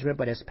under judgment,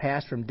 but has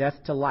passed from death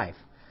to life.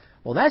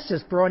 Well, that's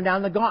just throwing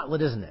down the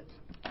gauntlet, isn't it?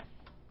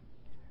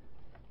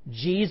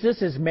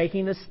 Jesus is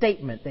making the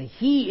statement that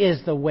he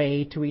is the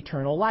way to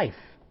eternal life.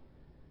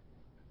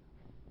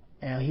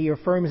 And he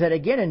affirms that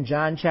again in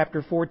John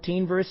chapter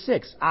 14, verse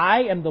 6.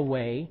 I am the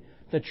way,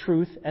 the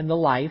truth, and the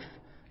life.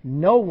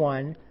 No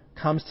one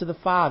comes to the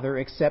Father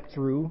except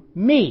through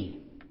me.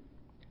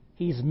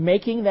 He's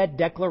making that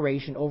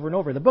declaration over and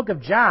over. The book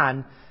of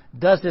John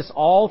does this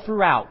all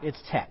throughout its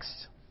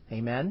text.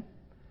 Amen?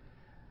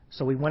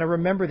 So we want to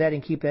remember that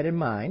and keep that in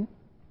mind.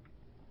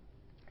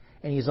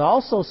 And he's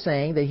also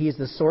saying that he is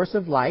the source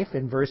of life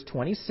in verse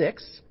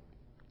 26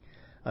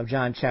 of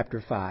John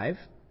chapter 5.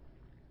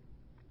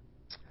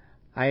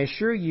 I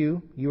assure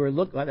you, you are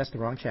looking... Oh, that's the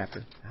wrong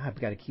chapter. I've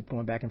got to keep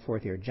going back and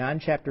forth here. John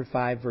chapter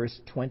 5, verse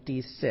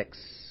 26.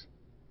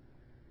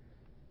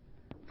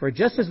 For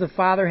just as the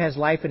Father has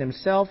life in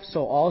himself,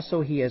 so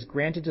also he has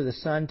granted to the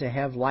Son to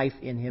have life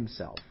in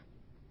himself.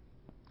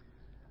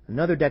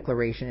 Another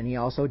declaration, and he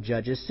also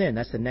judges sin.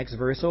 That's the next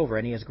verse over.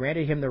 And he has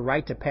granted him the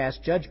right to pass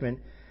judgment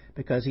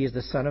because he is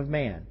the Son of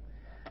Man.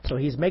 So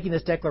he's making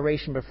this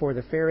declaration before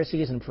the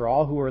Pharisees and for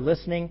all who are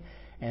listening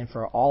and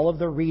for all of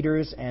the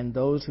readers and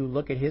those who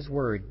look at his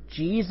word.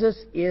 Jesus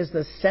is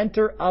the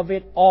center of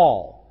it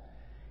all.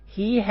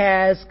 He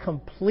has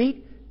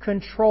complete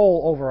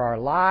control over our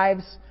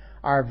lives,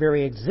 our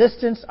very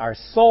existence, our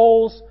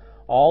souls,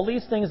 all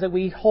these things that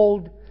we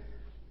hold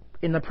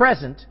in the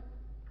present.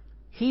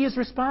 He is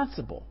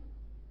responsible.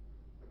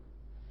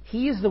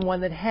 He is the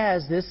one that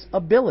has this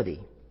ability.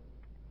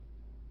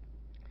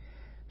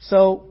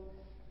 So,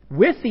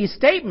 with these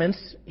statements,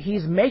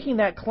 he's making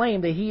that claim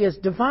that he is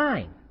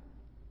divine.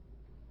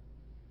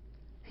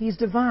 He's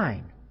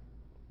divine.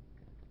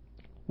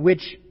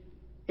 Which,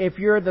 if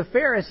you're the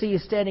Pharisee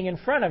standing in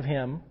front of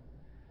him,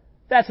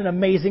 that's an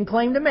amazing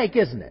claim to make,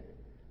 isn't it?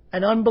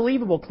 An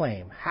unbelievable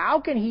claim. How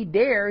can he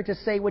dare to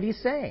say what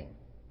he's saying?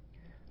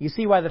 You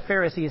see why the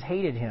Pharisees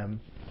hated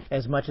him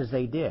as much as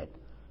they did.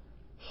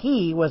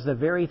 He was the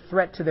very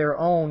threat to their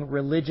own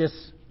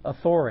religious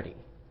authority.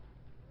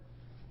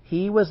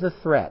 He was the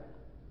threat.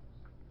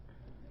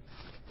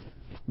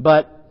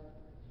 But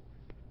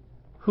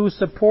who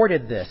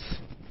supported this?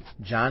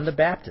 John the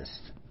Baptist.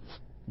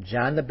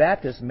 John the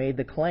Baptist made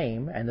the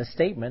claim and the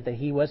statement that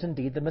he was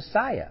indeed the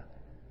Messiah.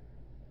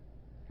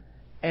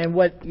 And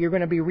what you're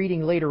going to be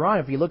reading later on,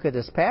 if you look at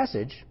this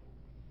passage,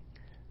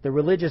 the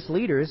religious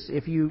leaders,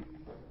 if you...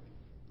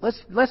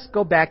 Let's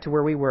go back to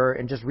where we were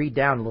and just read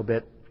down a little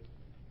bit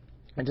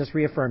and just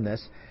reaffirm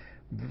this.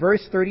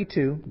 Verse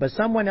 32, but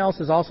someone else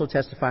is also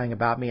testifying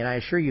about me, and I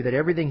assure you that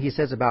everything he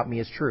says about me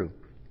is true.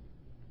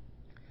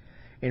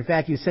 In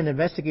fact, you send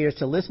investigators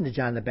to listen to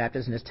John the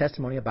Baptist, and his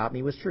testimony about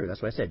me was true.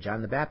 That's what I said,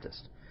 John the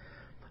Baptist.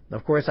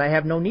 Of course, I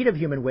have no need of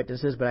human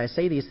witnesses, but I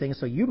say these things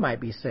so you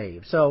might be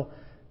saved. So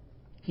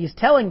he's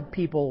telling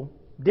people,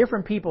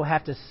 different people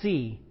have to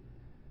see,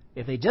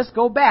 if they just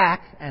go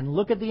back and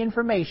look at the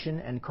information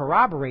and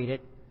corroborate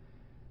it,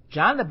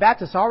 John the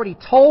Baptist already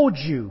told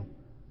you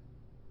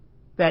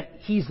that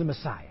he's the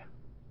Messiah.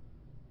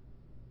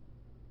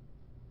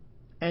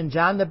 And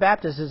John the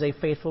Baptist is a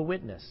faithful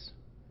witness.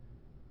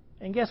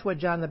 And guess what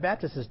John the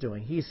Baptist is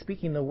doing? He's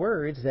speaking the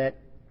words that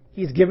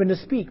he's given to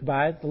speak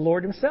by the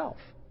Lord himself.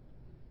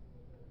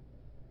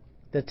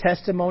 The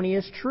testimony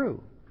is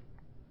true.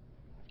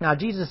 Now,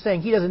 Jesus is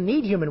saying he doesn't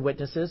need human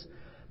witnesses,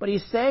 but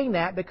he's saying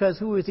that because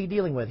who is he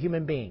dealing with?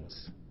 Human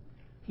beings.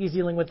 He's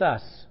dealing with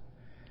us.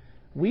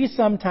 We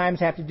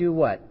sometimes have to do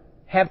what?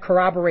 Have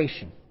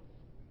corroboration.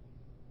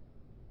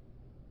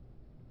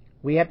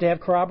 We have to have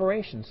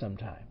corroboration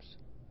sometimes.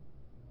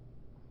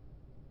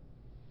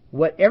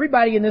 What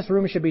everybody in this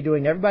room should be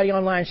doing, everybody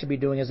online should be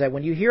doing, is that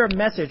when you hear a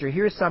message or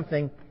hear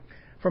something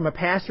from a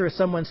pastor or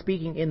someone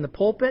speaking in the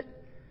pulpit,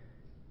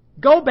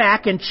 go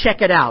back and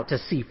check it out to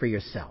see for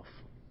yourself.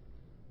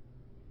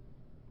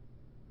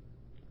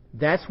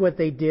 That's what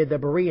they did, the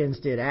Bereans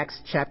did, Acts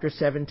chapter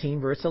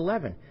 17, verse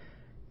 11.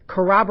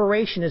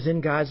 Corroboration is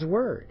in God's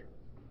Word.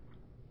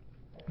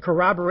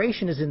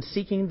 Corroboration is in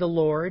seeking the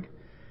Lord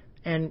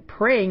and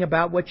praying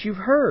about what you've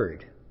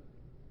heard.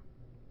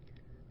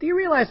 Do you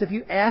realize if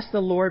you ask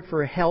the Lord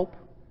for help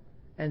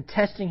and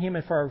testing Him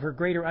and for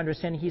greater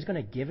understanding, He's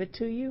going to give it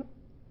to you?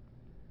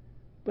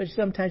 But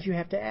sometimes you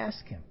have to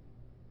ask Him.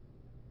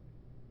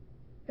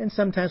 And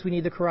sometimes we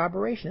need the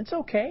corroboration. It's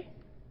okay.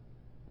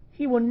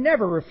 He will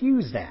never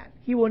refuse that.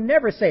 He will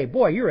never say,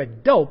 boy, you're a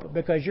dope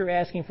because you're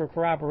asking for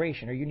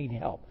corroboration or you need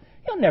help.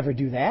 He'll never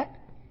do that.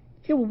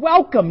 He'll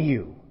welcome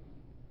you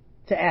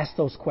to ask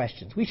those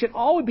questions. We should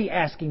all be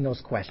asking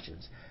those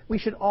questions. We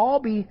should all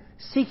be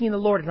seeking the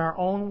Lord in our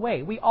own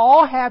way. We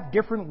all have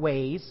different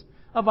ways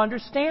of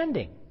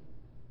understanding.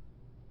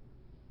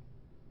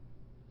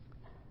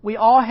 We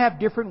all have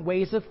different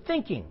ways of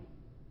thinking.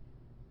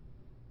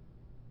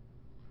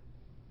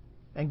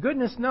 And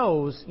goodness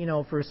knows,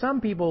 for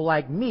some people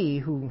like me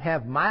who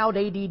have mild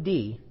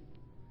ADD,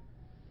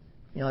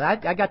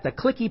 I got the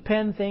clicky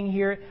pen thing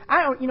here.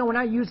 When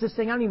I use this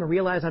thing, I don't even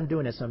realize I'm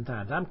doing it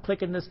sometimes. I'm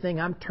clicking this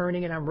thing, I'm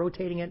turning it, I'm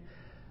rotating it,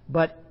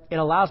 but it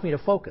allows me to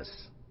focus.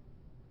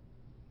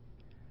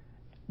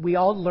 We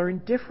all learn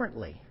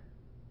differently.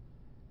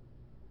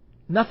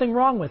 Nothing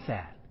wrong with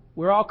that.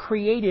 We're all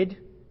created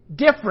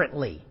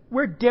differently.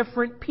 We're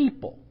different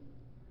people.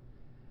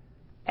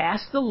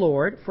 Ask the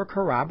Lord for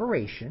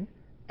corroboration.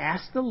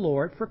 Ask the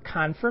Lord for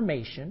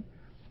confirmation.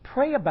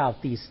 Pray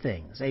about these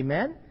things.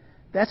 Amen?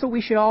 That's what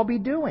we should all be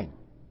doing.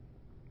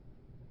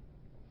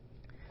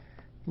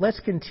 Let's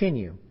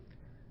continue.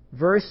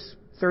 Verse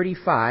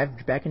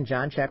 35, back in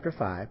John chapter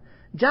 5.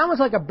 John was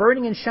like a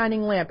burning and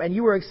shining lamp, and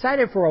you were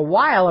excited for a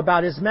while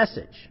about his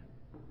message.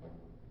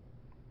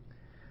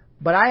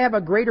 But I have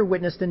a greater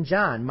witness than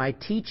John, my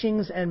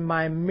teachings and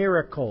my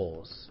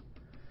miracles.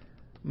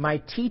 My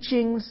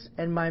teachings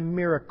and my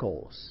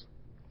miracles.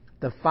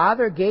 The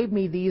Father gave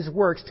me these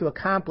works to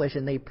accomplish,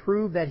 and they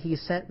prove that He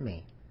sent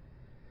me.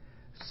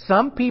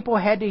 Some people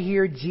had to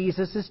hear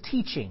Jesus'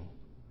 teaching.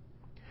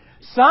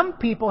 Some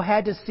people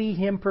had to see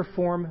Him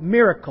perform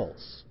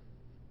miracles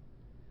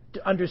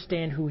to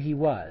understand who He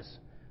was.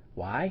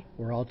 Why?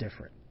 We're all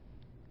different.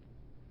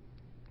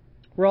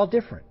 We're all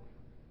different.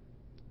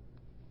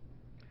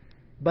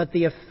 But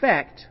the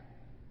effect,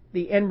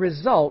 the end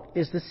result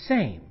is the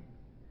same.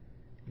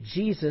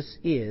 Jesus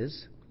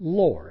is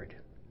Lord.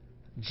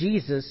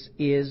 Jesus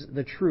is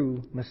the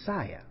true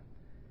Messiah.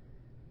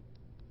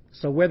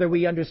 So whether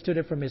we understood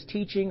it from His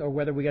teaching or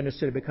whether we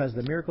understood it because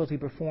of the miracles He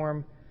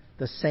performed,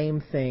 the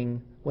same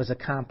thing was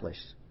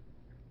accomplished.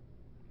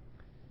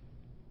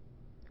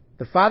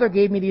 The Father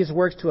gave me these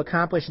works to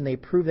accomplish, and they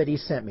prove that He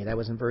sent me. That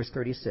was in verse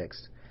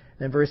 36.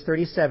 Then verse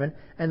 37,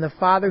 and the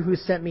Father who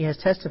sent me has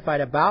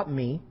testified about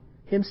me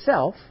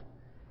Himself.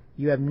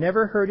 You have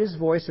never heard His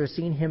voice or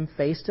seen Him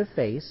face to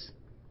face,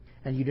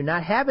 and you do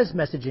not have His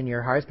message in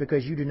your hearts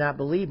because you do not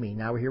believe me.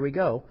 Now here we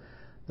go.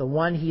 The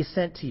one He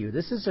sent to you.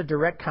 This is a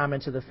direct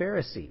comment to the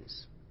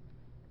Pharisees.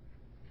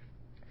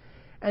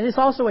 And it's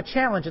also a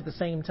challenge at the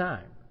same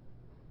time.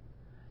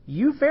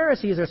 You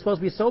Pharisees are supposed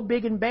to be so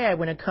big and bad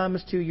when it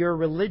comes to your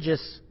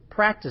religious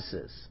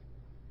practices.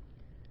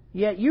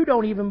 Yet you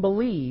don't even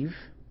believe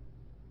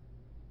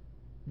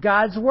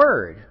God's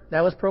word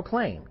that was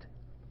proclaimed.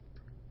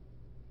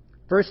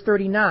 Verse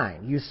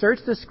 39, you search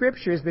the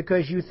Scriptures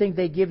because you think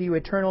they give you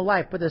eternal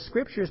life, but the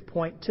Scriptures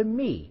point to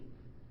me.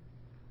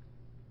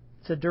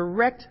 It's a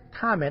direct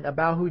comment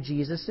about who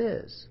Jesus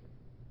is.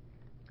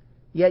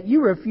 Yet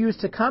you refuse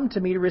to come to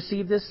me to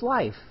receive this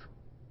life.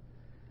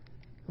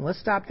 Let's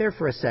stop there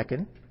for a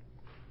second.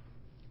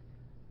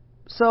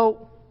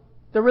 So,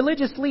 the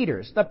religious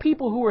leaders, the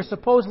people who were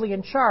supposedly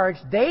in charge,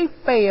 they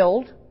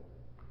failed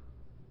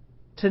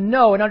to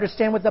know and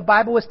understand what the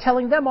Bible was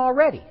telling them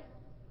already.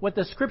 What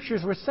the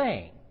Scriptures were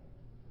saying.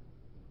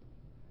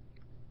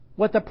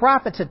 What the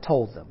prophets had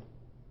told them.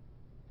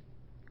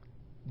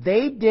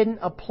 They didn't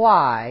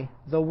apply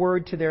the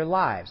Word to their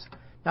lives.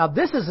 Now,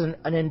 this is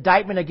an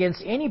indictment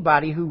against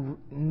anybody who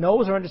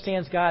knows or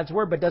understands God's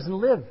Word but doesn't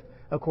live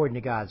according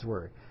to God's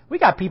Word. We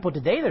got people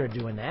today that are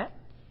doing that.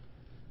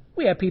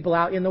 We have people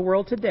out in the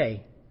world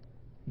today,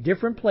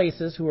 different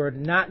places, who are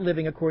not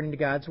living according to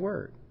God's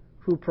Word,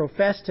 who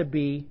profess to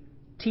be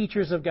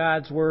teachers of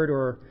God's Word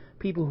or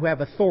people who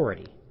have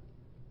authority.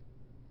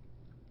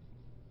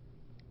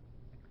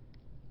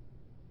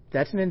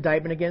 That's an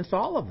indictment against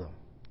all of them.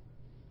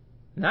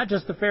 Not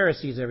just the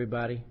Pharisees,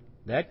 everybody.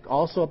 That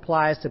also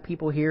applies to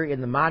people here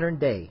in the modern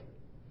day.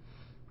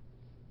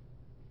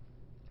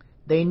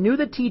 They knew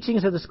the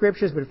teachings of the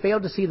Scriptures but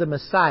failed to see the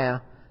Messiah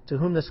to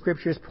whom the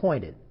Scriptures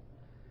pointed.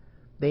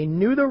 They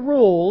knew the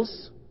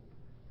rules.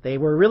 They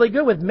were really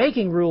good with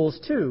making rules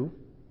too,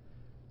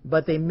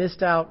 but they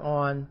missed out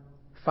on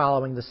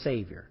following the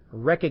Savior,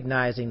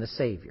 recognizing the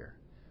Savior.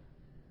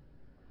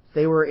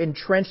 They were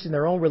entrenched in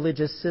their own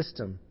religious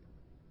system.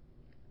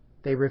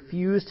 They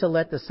refused to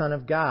let the Son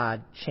of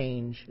God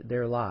change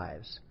their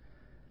lives.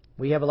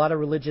 We have a lot of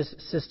religious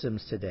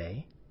systems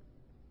today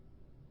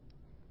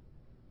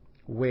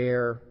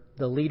where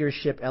the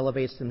leadership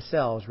elevates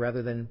themselves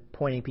rather than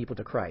pointing people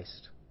to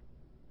Christ.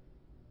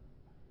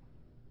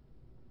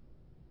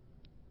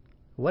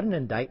 What an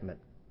indictment.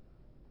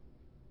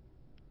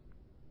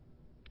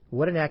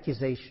 What an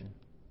accusation.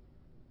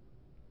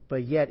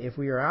 But yet, if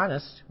we are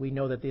honest, we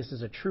know that this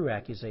is a true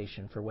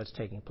accusation for what's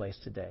taking place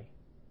today.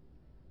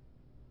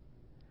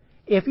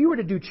 If you were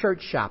to do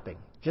church shopping,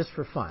 just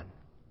for fun,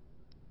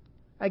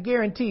 I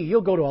guarantee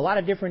you'll go to a lot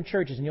of different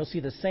churches and you'll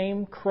see the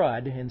same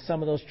crud in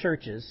some of those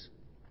churches.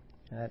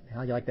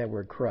 How do you like that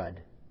word, crud?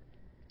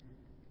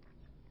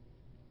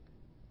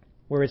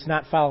 Where it's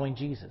not following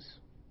Jesus.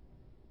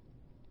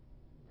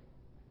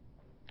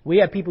 We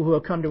have people who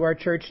have come to our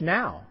church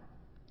now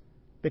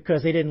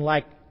because they didn't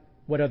like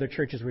what other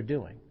churches were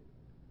doing.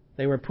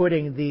 They were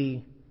putting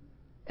the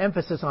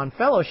emphasis on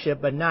fellowship,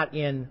 but not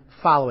in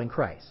following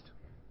Christ.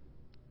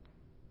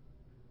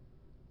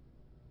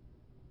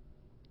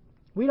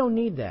 We don't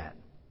need that.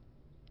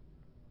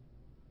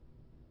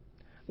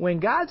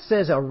 When God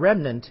says a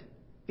remnant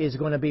is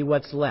going to be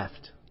what's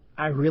left,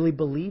 I really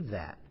believe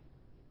that.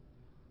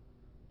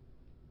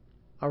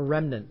 A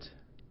remnant.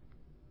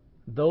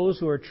 Those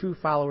who are true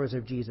followers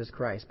of Jesus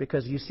Christ.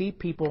 Because you see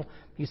people,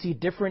 you see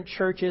different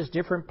churches,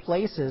 different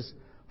places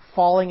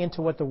falling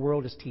into what the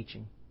world is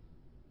teaching.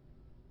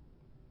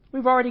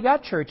 We've already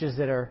got churches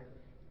that are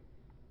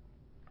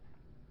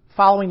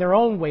following their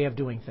own way of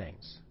doing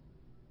things.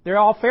 They're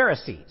all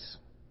Pharisees,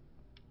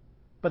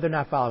 but they're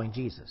not following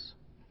Jesus.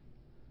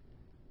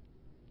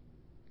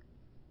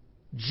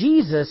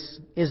 Jesus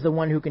is the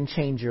one who can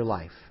change your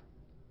life.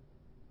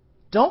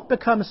 Don't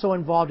become so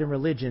involved in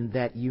religion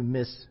that you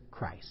miss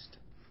Christ.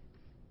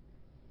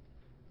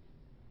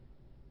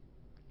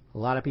 A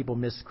lot of people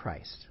miss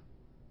Christ.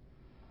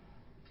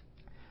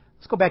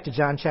 Let's go back to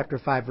John chapter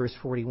 5, verse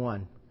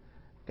 41.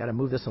 Got to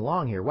move this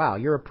along here. Wow,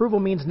 your approval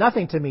means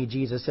nothing to me,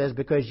 Jesus says,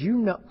 because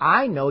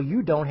I know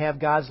you don't have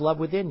God's love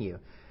within you.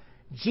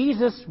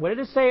 Jesus, what did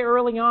it say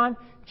early on?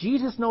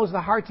 Jesus knows the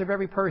hearts of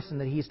every person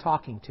that he's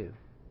talking to.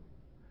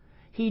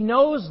 He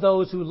knows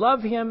those who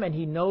love him and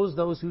he knows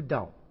those who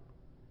don't.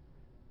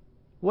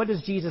 What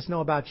does Jesus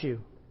know about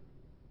you?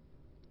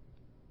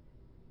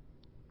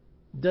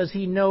 Does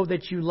he know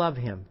that you love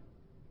him?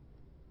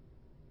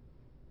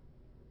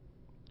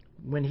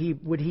 Would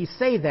he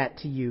say that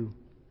to you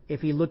if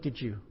he looked at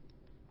you?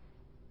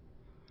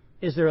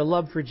 Is there a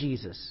love for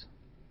Jesus?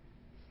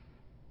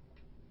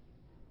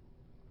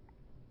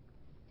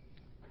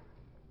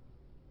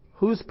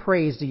 Whose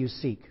praise do you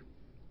seek?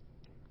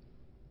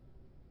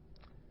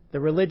 The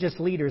religious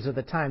leaders of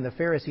the time, the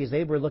Pharisees,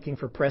 they were looking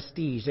for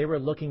prestige. They were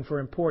looking for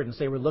importance.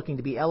 They were looking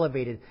to be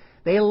elevated.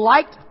 They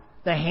liked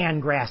the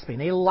hand grasping.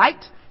 They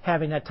liked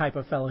having that type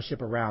of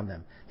fellowship around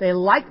them. They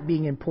liked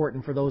being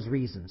important for those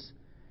reasons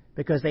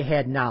because they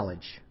had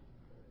knowledge.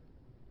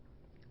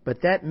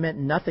 But that meant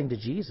nothing to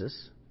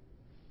Jesus.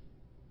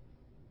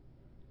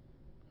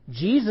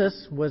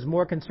 Jesus was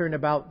more concerned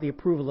about the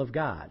approval of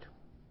God,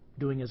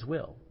 doing his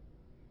will.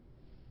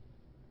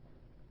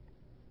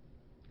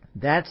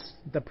 That's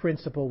the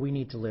principle we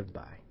need to live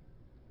by.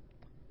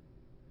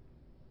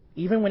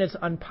 Even when it's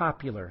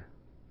unpopular,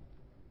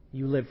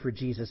 you live for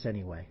Jesus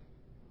anyway.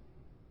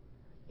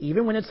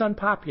 Even when it's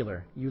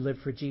unpopular, you live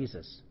for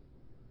Jesus.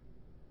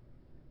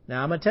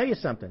 Now, I'm going to tell you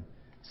something.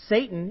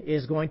 Satan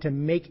is going to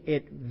make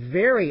it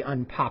very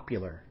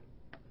unpopular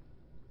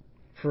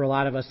for a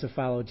lot of us to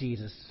follow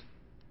Jesus.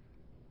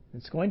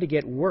 It's going to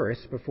get worse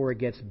before it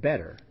gets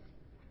better.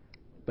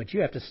 But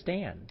you have to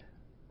stand.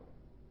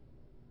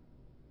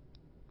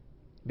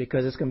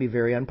 Because it's going to be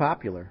very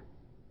unpopular.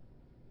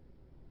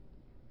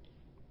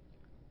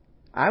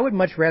 I would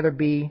much rather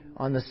be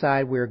on the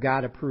side where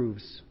God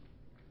approves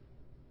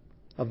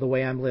of the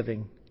way I'm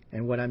living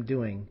and what I'm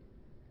doing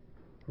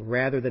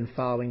rather than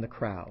following the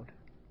crowd.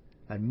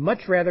 I'd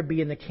much rather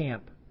be in the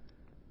camp,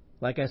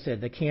 like I said,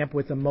 the camp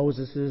with the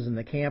Moseses and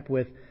the camp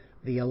with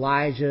the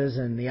Elijahs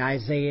and the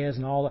Isaiahs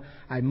and all that.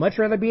 I'd much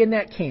rather be in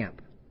that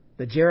camp,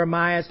 the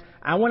Jeremiahs.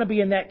 I want to be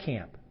in that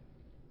camp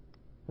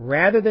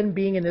rather than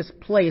being in this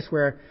place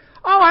where,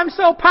 oh, I'm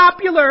so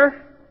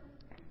popular.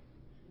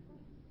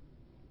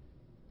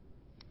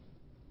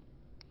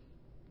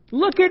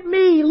 Look at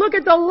me. Look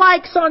at the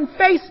likes on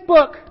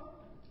Facebook.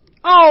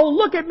 Oh,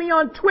 look at me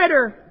on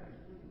Twitter.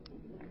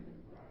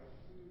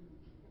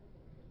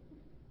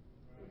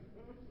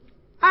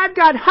 I've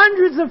got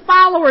hundreds of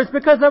followers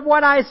because of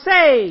what I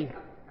say.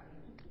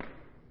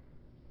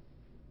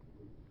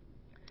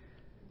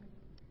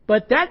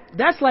 But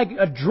that's like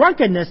a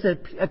drunkenness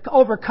that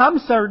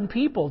overcomes certain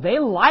people. They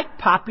like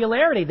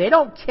popularity. They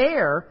don't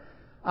care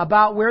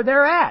about where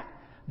they're at.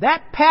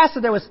 That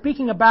pastor that was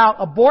speaking about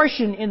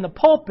abortion in the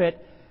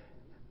pulpit,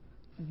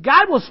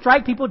 God will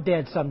strike people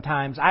dead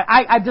sometimes.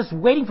 I'm just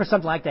waiting for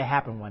something like that to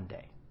happen one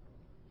day.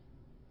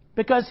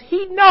 Because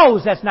he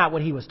knows that's not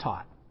what he was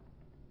taught.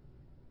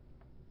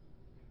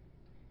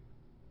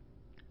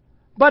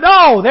 But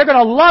they're going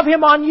to love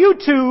him on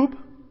YouTube.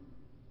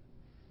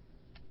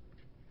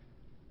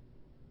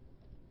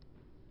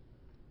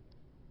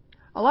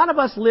 A lot of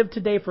us live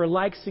today for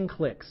likes and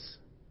clicks.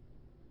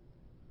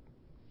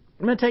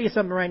 I'm going to tell you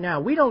something right now.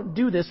 We don't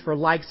do this for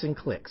likes and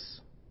clicks.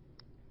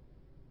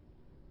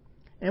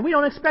 And we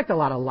don't expect a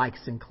lot of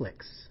likes and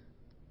clicks.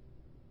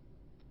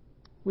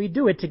 We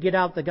do it to get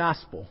out the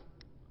gospel.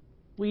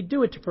 We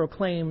do it to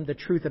proclaim the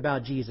truth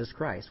about Jesus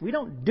Christ. We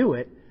don't do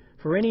it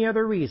for any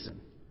other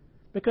reason.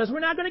 Because we're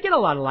not going to get a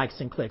lot of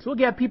likes and clicks. We'll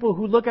get people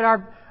who look at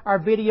our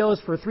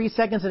videos for 3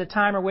 seconds at a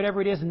time or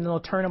whatever it is, and they'll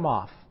turn them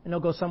off. And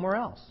they'll go somewhere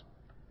else.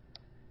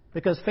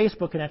 Because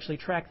Facebook can actually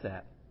track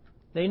that.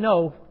 They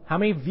know how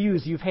many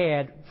views you've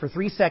had for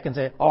 3 seconds.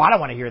 Oh, I don't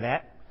want to hear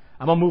that.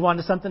 I'm going to move on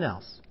to something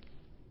else.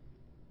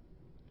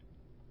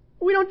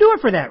 We don't do it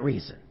for that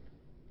reason.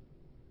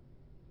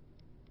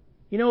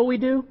 You know what we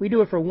do? We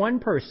do it for one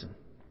person.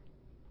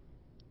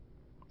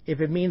 If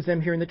it means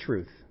them hearing the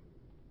truth.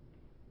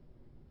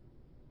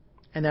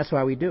 And that's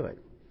why we do it.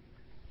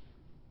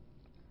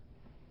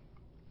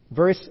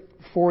 Verse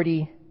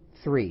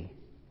 43.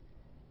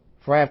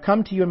 For I have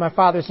come to you in my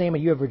Father's name,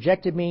 and you have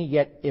rejected me,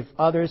 yet if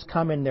others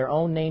come in their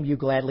own name, you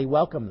gladly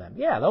welcome them.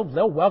 Yeah,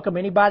 they'll welcome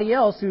anybody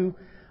else who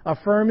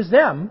affirms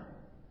them.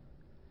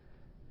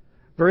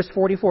 Verse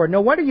 44.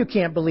 No wonder you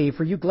can't believe,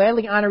 for you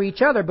gladly honor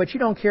each other, but you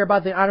don't care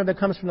about the honor that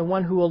comes from the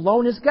one who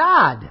alone is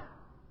God.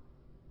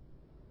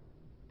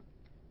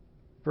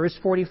 Verse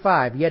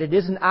 45, yet it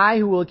isn't I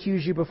who will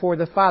accuse you before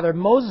the Father.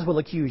 Moses will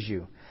accuse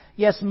you.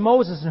 Yes,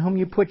 Moses, in whom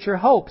you put your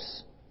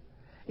hopes.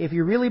 If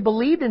you really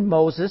believed in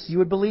Moses, you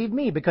would believe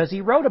me, because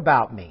he wrote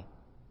about me.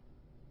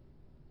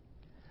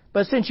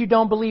 But since you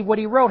don't believe what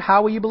he wrote,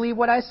 how will you believe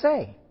what I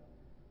say?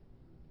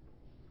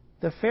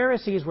 The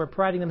Pharisees were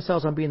priding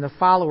themselves on being the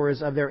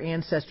followers of their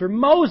ancestor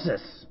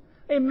Moses.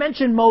 They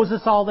mention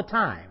Moses all the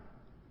time.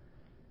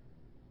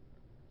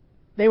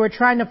 They were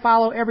trying to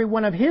follow every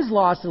one of his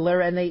laws to the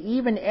letter, and they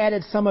even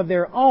added some of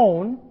their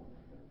own,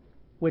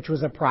 which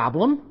was a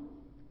problem.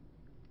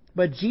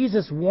 But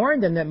Jesus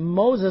warned them that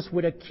Moses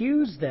would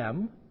accuse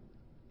them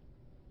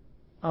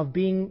of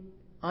being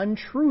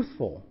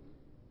untruthful,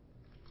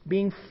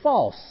 being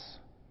false.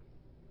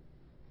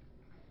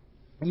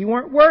 You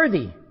weren't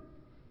worthy.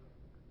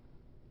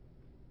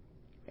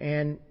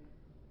 And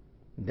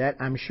that,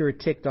 I'm sure,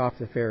 ticked off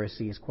the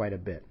Pharisees quite a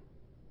bit.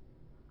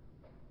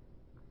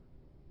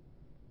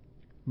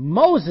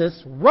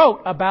 Moses wrote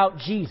about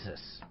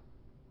Jesus.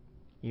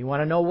 You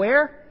want to know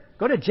where?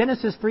 Go to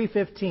Genesis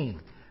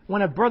 3:15.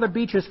 One of Brother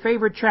Beecher's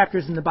favorite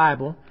chapters in the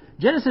Bible.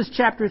 Genesis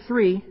chapter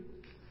 3.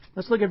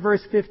 Let's look at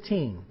verse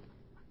 15.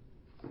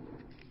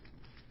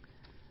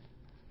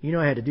 You know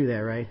I had to do that,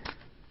 right?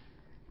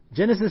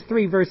 Genesis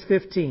 3, verse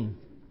 15.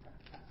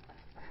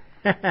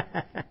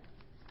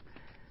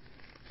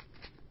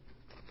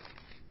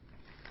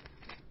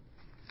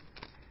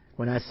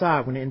 When I saw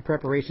it, when in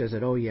preparation, I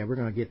said, oh yeah, we're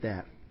going to get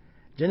that.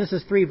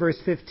 Genesis 3, verse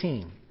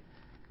 15.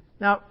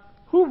 Now,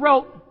 who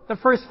wrote the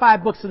first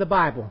 5 books of the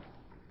Bible?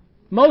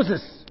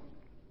 Moses.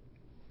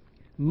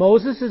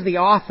 Moses is the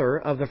author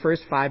of the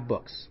first 5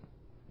 books.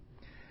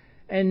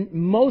 And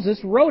Moses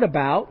wrote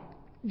about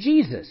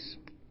Jesus.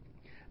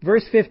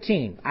 Verse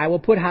 15. I will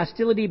put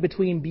hostility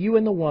between you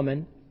and the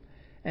woman,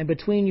 and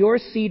between your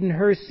seed and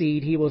her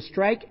seed. He will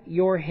strike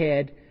your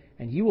head,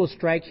 and you will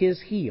strike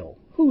his heel.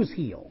 Whose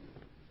heel?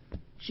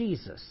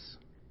 Jesus.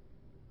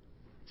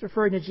 It's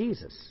referring to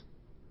Jesus.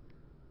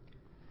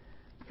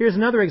 Here's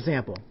another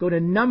example. Go to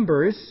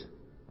Numbers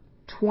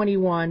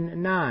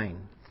 21:9.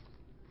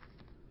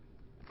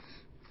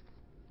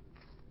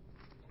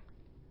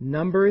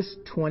 Numbers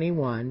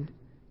 21:9.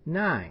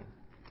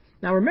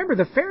 Now remember,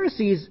 the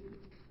Pharisees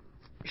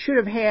should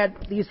have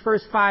had these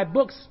first 5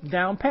 books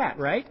down pat,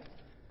 right?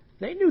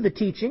 They knew the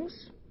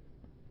teachings.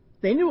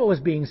 They knew what was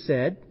being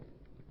said.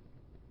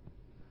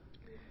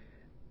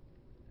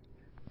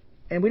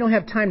 And we don't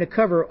have time to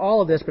cover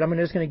all of this, but I'm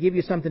just going to give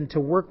you something to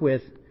work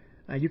with.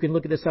 You can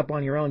look at this up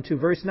on your own too.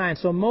 Verse 9.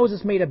 So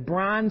Moses made a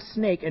bronze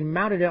snake and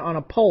mounted it on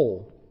a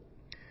pole.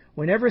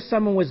 Whenever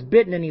someone was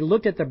bitten and he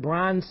looked at the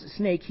bronze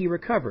snake, he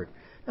recovered.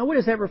 Now what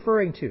is that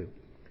referring to?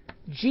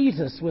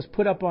 Jesus was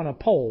put up on a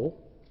pole,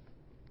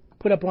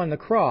 put up on the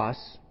cross,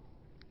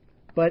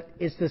 but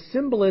it's the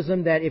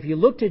symbolism that if you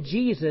look to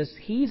Jesus,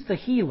 he's the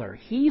healer.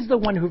 He's the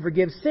one who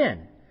forgives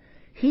sin.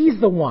 He's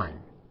the one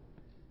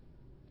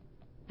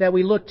that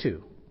we look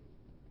to.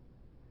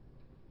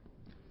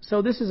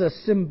 So this is a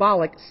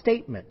symbolic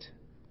statement.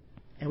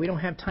 And we don't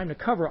have time to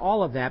cover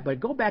all of that, but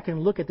go back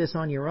and look at this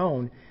on your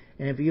own.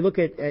 And if you look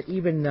at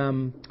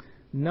even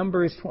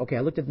Numbers, okay, I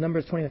looked at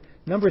Numbers 20.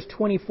 Numbers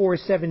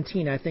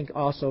 24:17, I think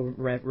also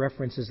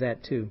references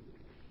that too.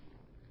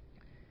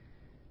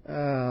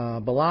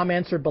 Balaam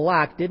answered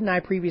Balak, didn't I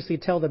previously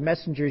tell the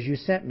messengers you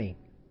sent me?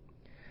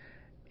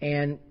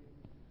 And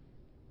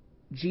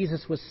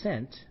Jesus was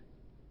sent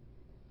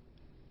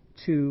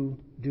to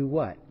do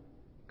what?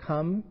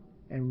 Come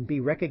and be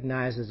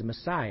recognized as a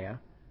Messiah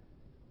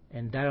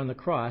and die on the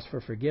cross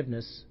for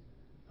forgiveness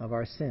of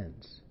our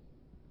sins.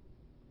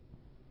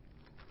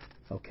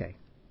 Okay.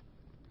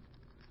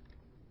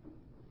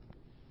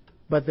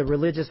 But the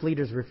religious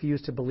leaders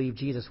refused to believe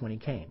Jesus when he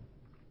came.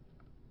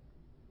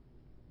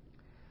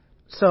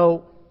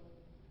 So,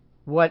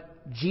 what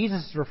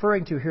Jesus is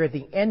referring to here at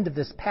the end of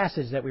this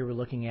passage that we were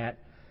looking at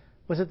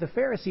was that the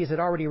Pharisees had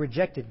already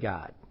rejected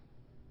God.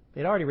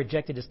 They'd already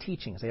rejected his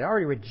teachings. They'd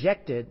already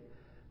rejected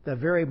the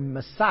very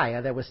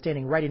Messiah that was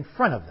standing right in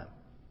front of them.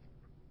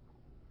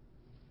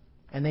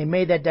 And they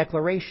made that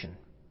declaration.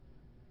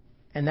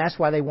 And that's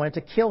why they wanted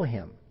to kill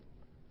him.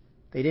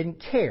 They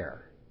didn't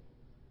care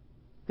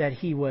that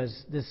he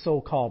was the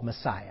so-called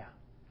Messiah.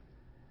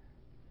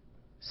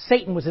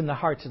 Satan was in the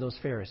hearts of those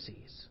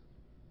Pharisees.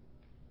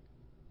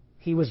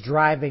 He was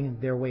driving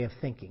their way of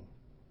thinking.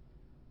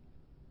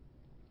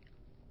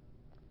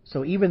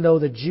 So even though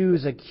the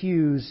Jews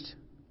accused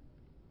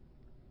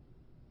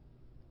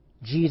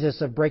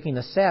Jesus of breaking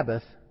the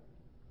Sabbath,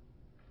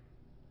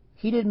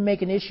 he didn't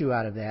make an issue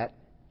out of that.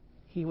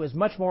 He was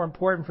much more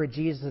important for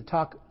Jesus to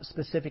talk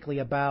specifically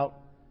about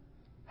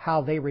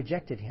how they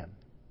rejected him,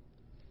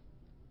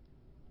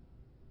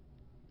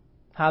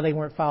 how they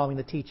weren't following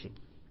the teaching.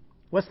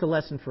 What's the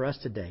lesson for us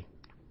today?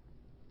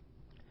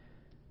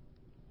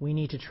 We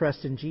need to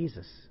trust in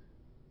Jesus.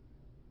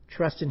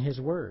 Trust in His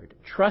Word.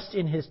 Trust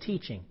in His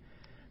teaching.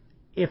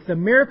 If the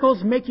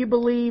miracles make you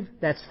believe,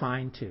 that's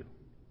fine too.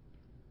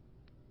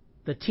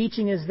 The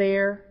teaching is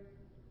there,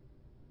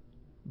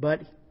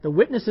 but the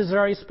witnesses have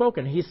already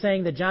spoken. He's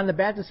saying that John the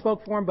Baptist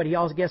spoke for him, but he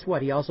also, guess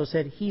what? He also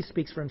said he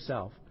speaks for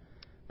himself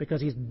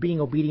because he's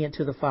being obedient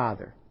to the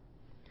Father.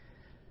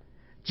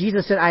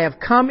 Jesus said, I have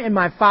come in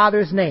my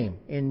Father's name,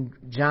 in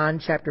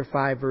John chapter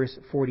 5, verse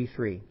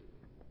 43.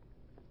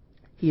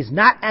 He is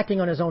not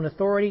acting on his own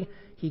authority.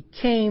 He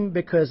came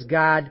because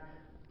God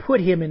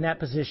put him in that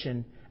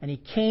position, and he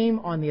came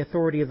on the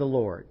authority of the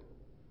Lord.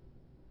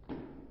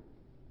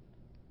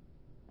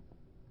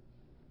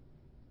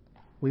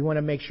 We want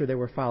to make sure that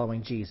we're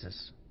following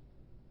Jesus.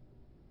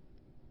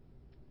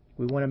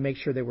 We want to make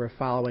sure that we're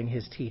following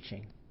His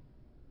teaching.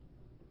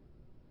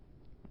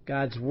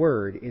 God's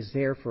Word is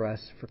there for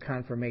us for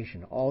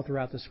confirmation all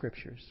throughout the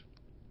Scriptures.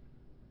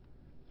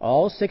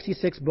 All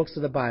 66 books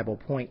of the Bible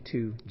point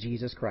to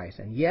Jesus Christ.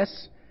 And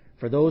yes,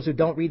 for those who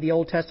don't read the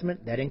Old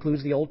Testament, that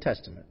includes the Old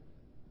Testament.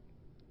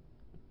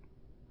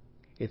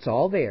 It's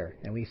all there,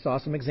 and we saw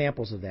some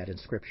examples of that in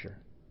Scripture.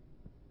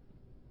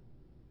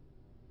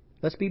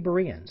 Let's be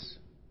Bereans.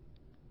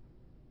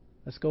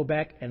 Let's go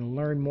back and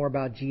learn more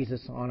about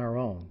Jesus on our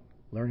own.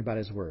 Learn about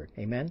His Word.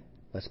 Amen?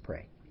 Let's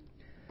pray.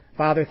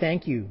 Father,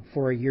 thank you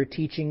for your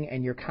teaching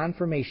and your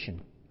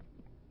confirmation.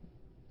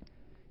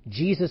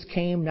 Jesus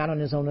came not on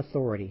His own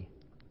authority.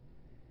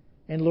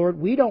 And Lord,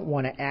 we don't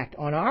want to act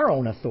on our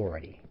own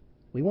authority.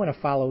 We want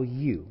to follow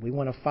you. We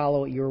want to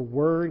follow your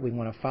word. We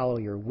want to follow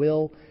your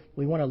will.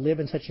 We want to live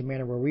in such a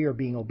manner where we are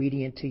being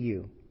obedient to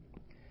you.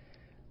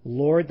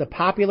 Lord, the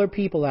popular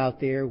people out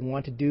there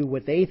want to do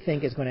what they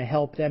think is going to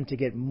help them to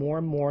get more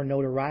and more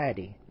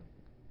notoriety.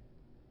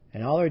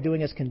 And all they're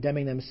doing is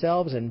condemning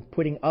themselves and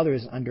putting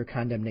others under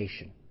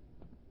condemnation.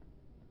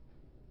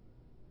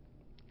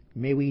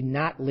 May we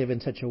not live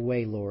in such a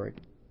way, Lord,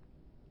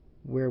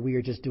 where we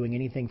are just doing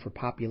anything for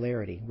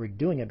popularity. We're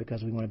doing it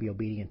because we want to be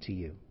obedient to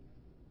you.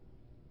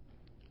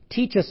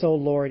 Teach us, O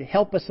Lord.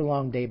 Help us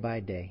along day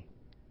by day.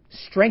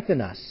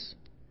 Strengthen us.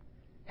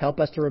 Help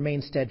us to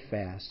remain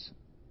steadfast.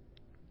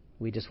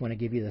 We just want to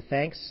give you the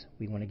thanks.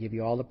 We want to give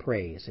you all the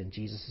praise. In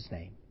Jesus'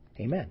 name,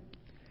 amen.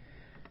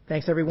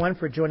 Thanks, everyone,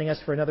 for joining us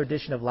for another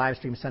edition of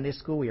Livestream Sunday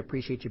School. We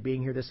appreciate you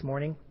being here this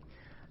morning.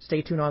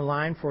 Stay tuned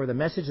online for the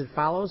message that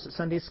follows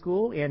Sunday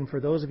School. And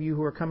for those of you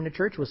who are coming to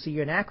church, we'll see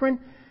you in Akron.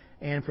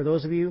 And for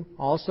those of you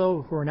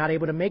also who are not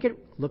able to make it,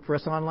 look for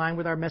us online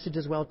with our message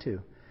as well, too.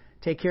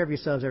 Take care of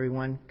yourselves,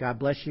 everyone. God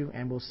bless you,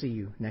 and we'll see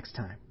you next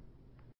time.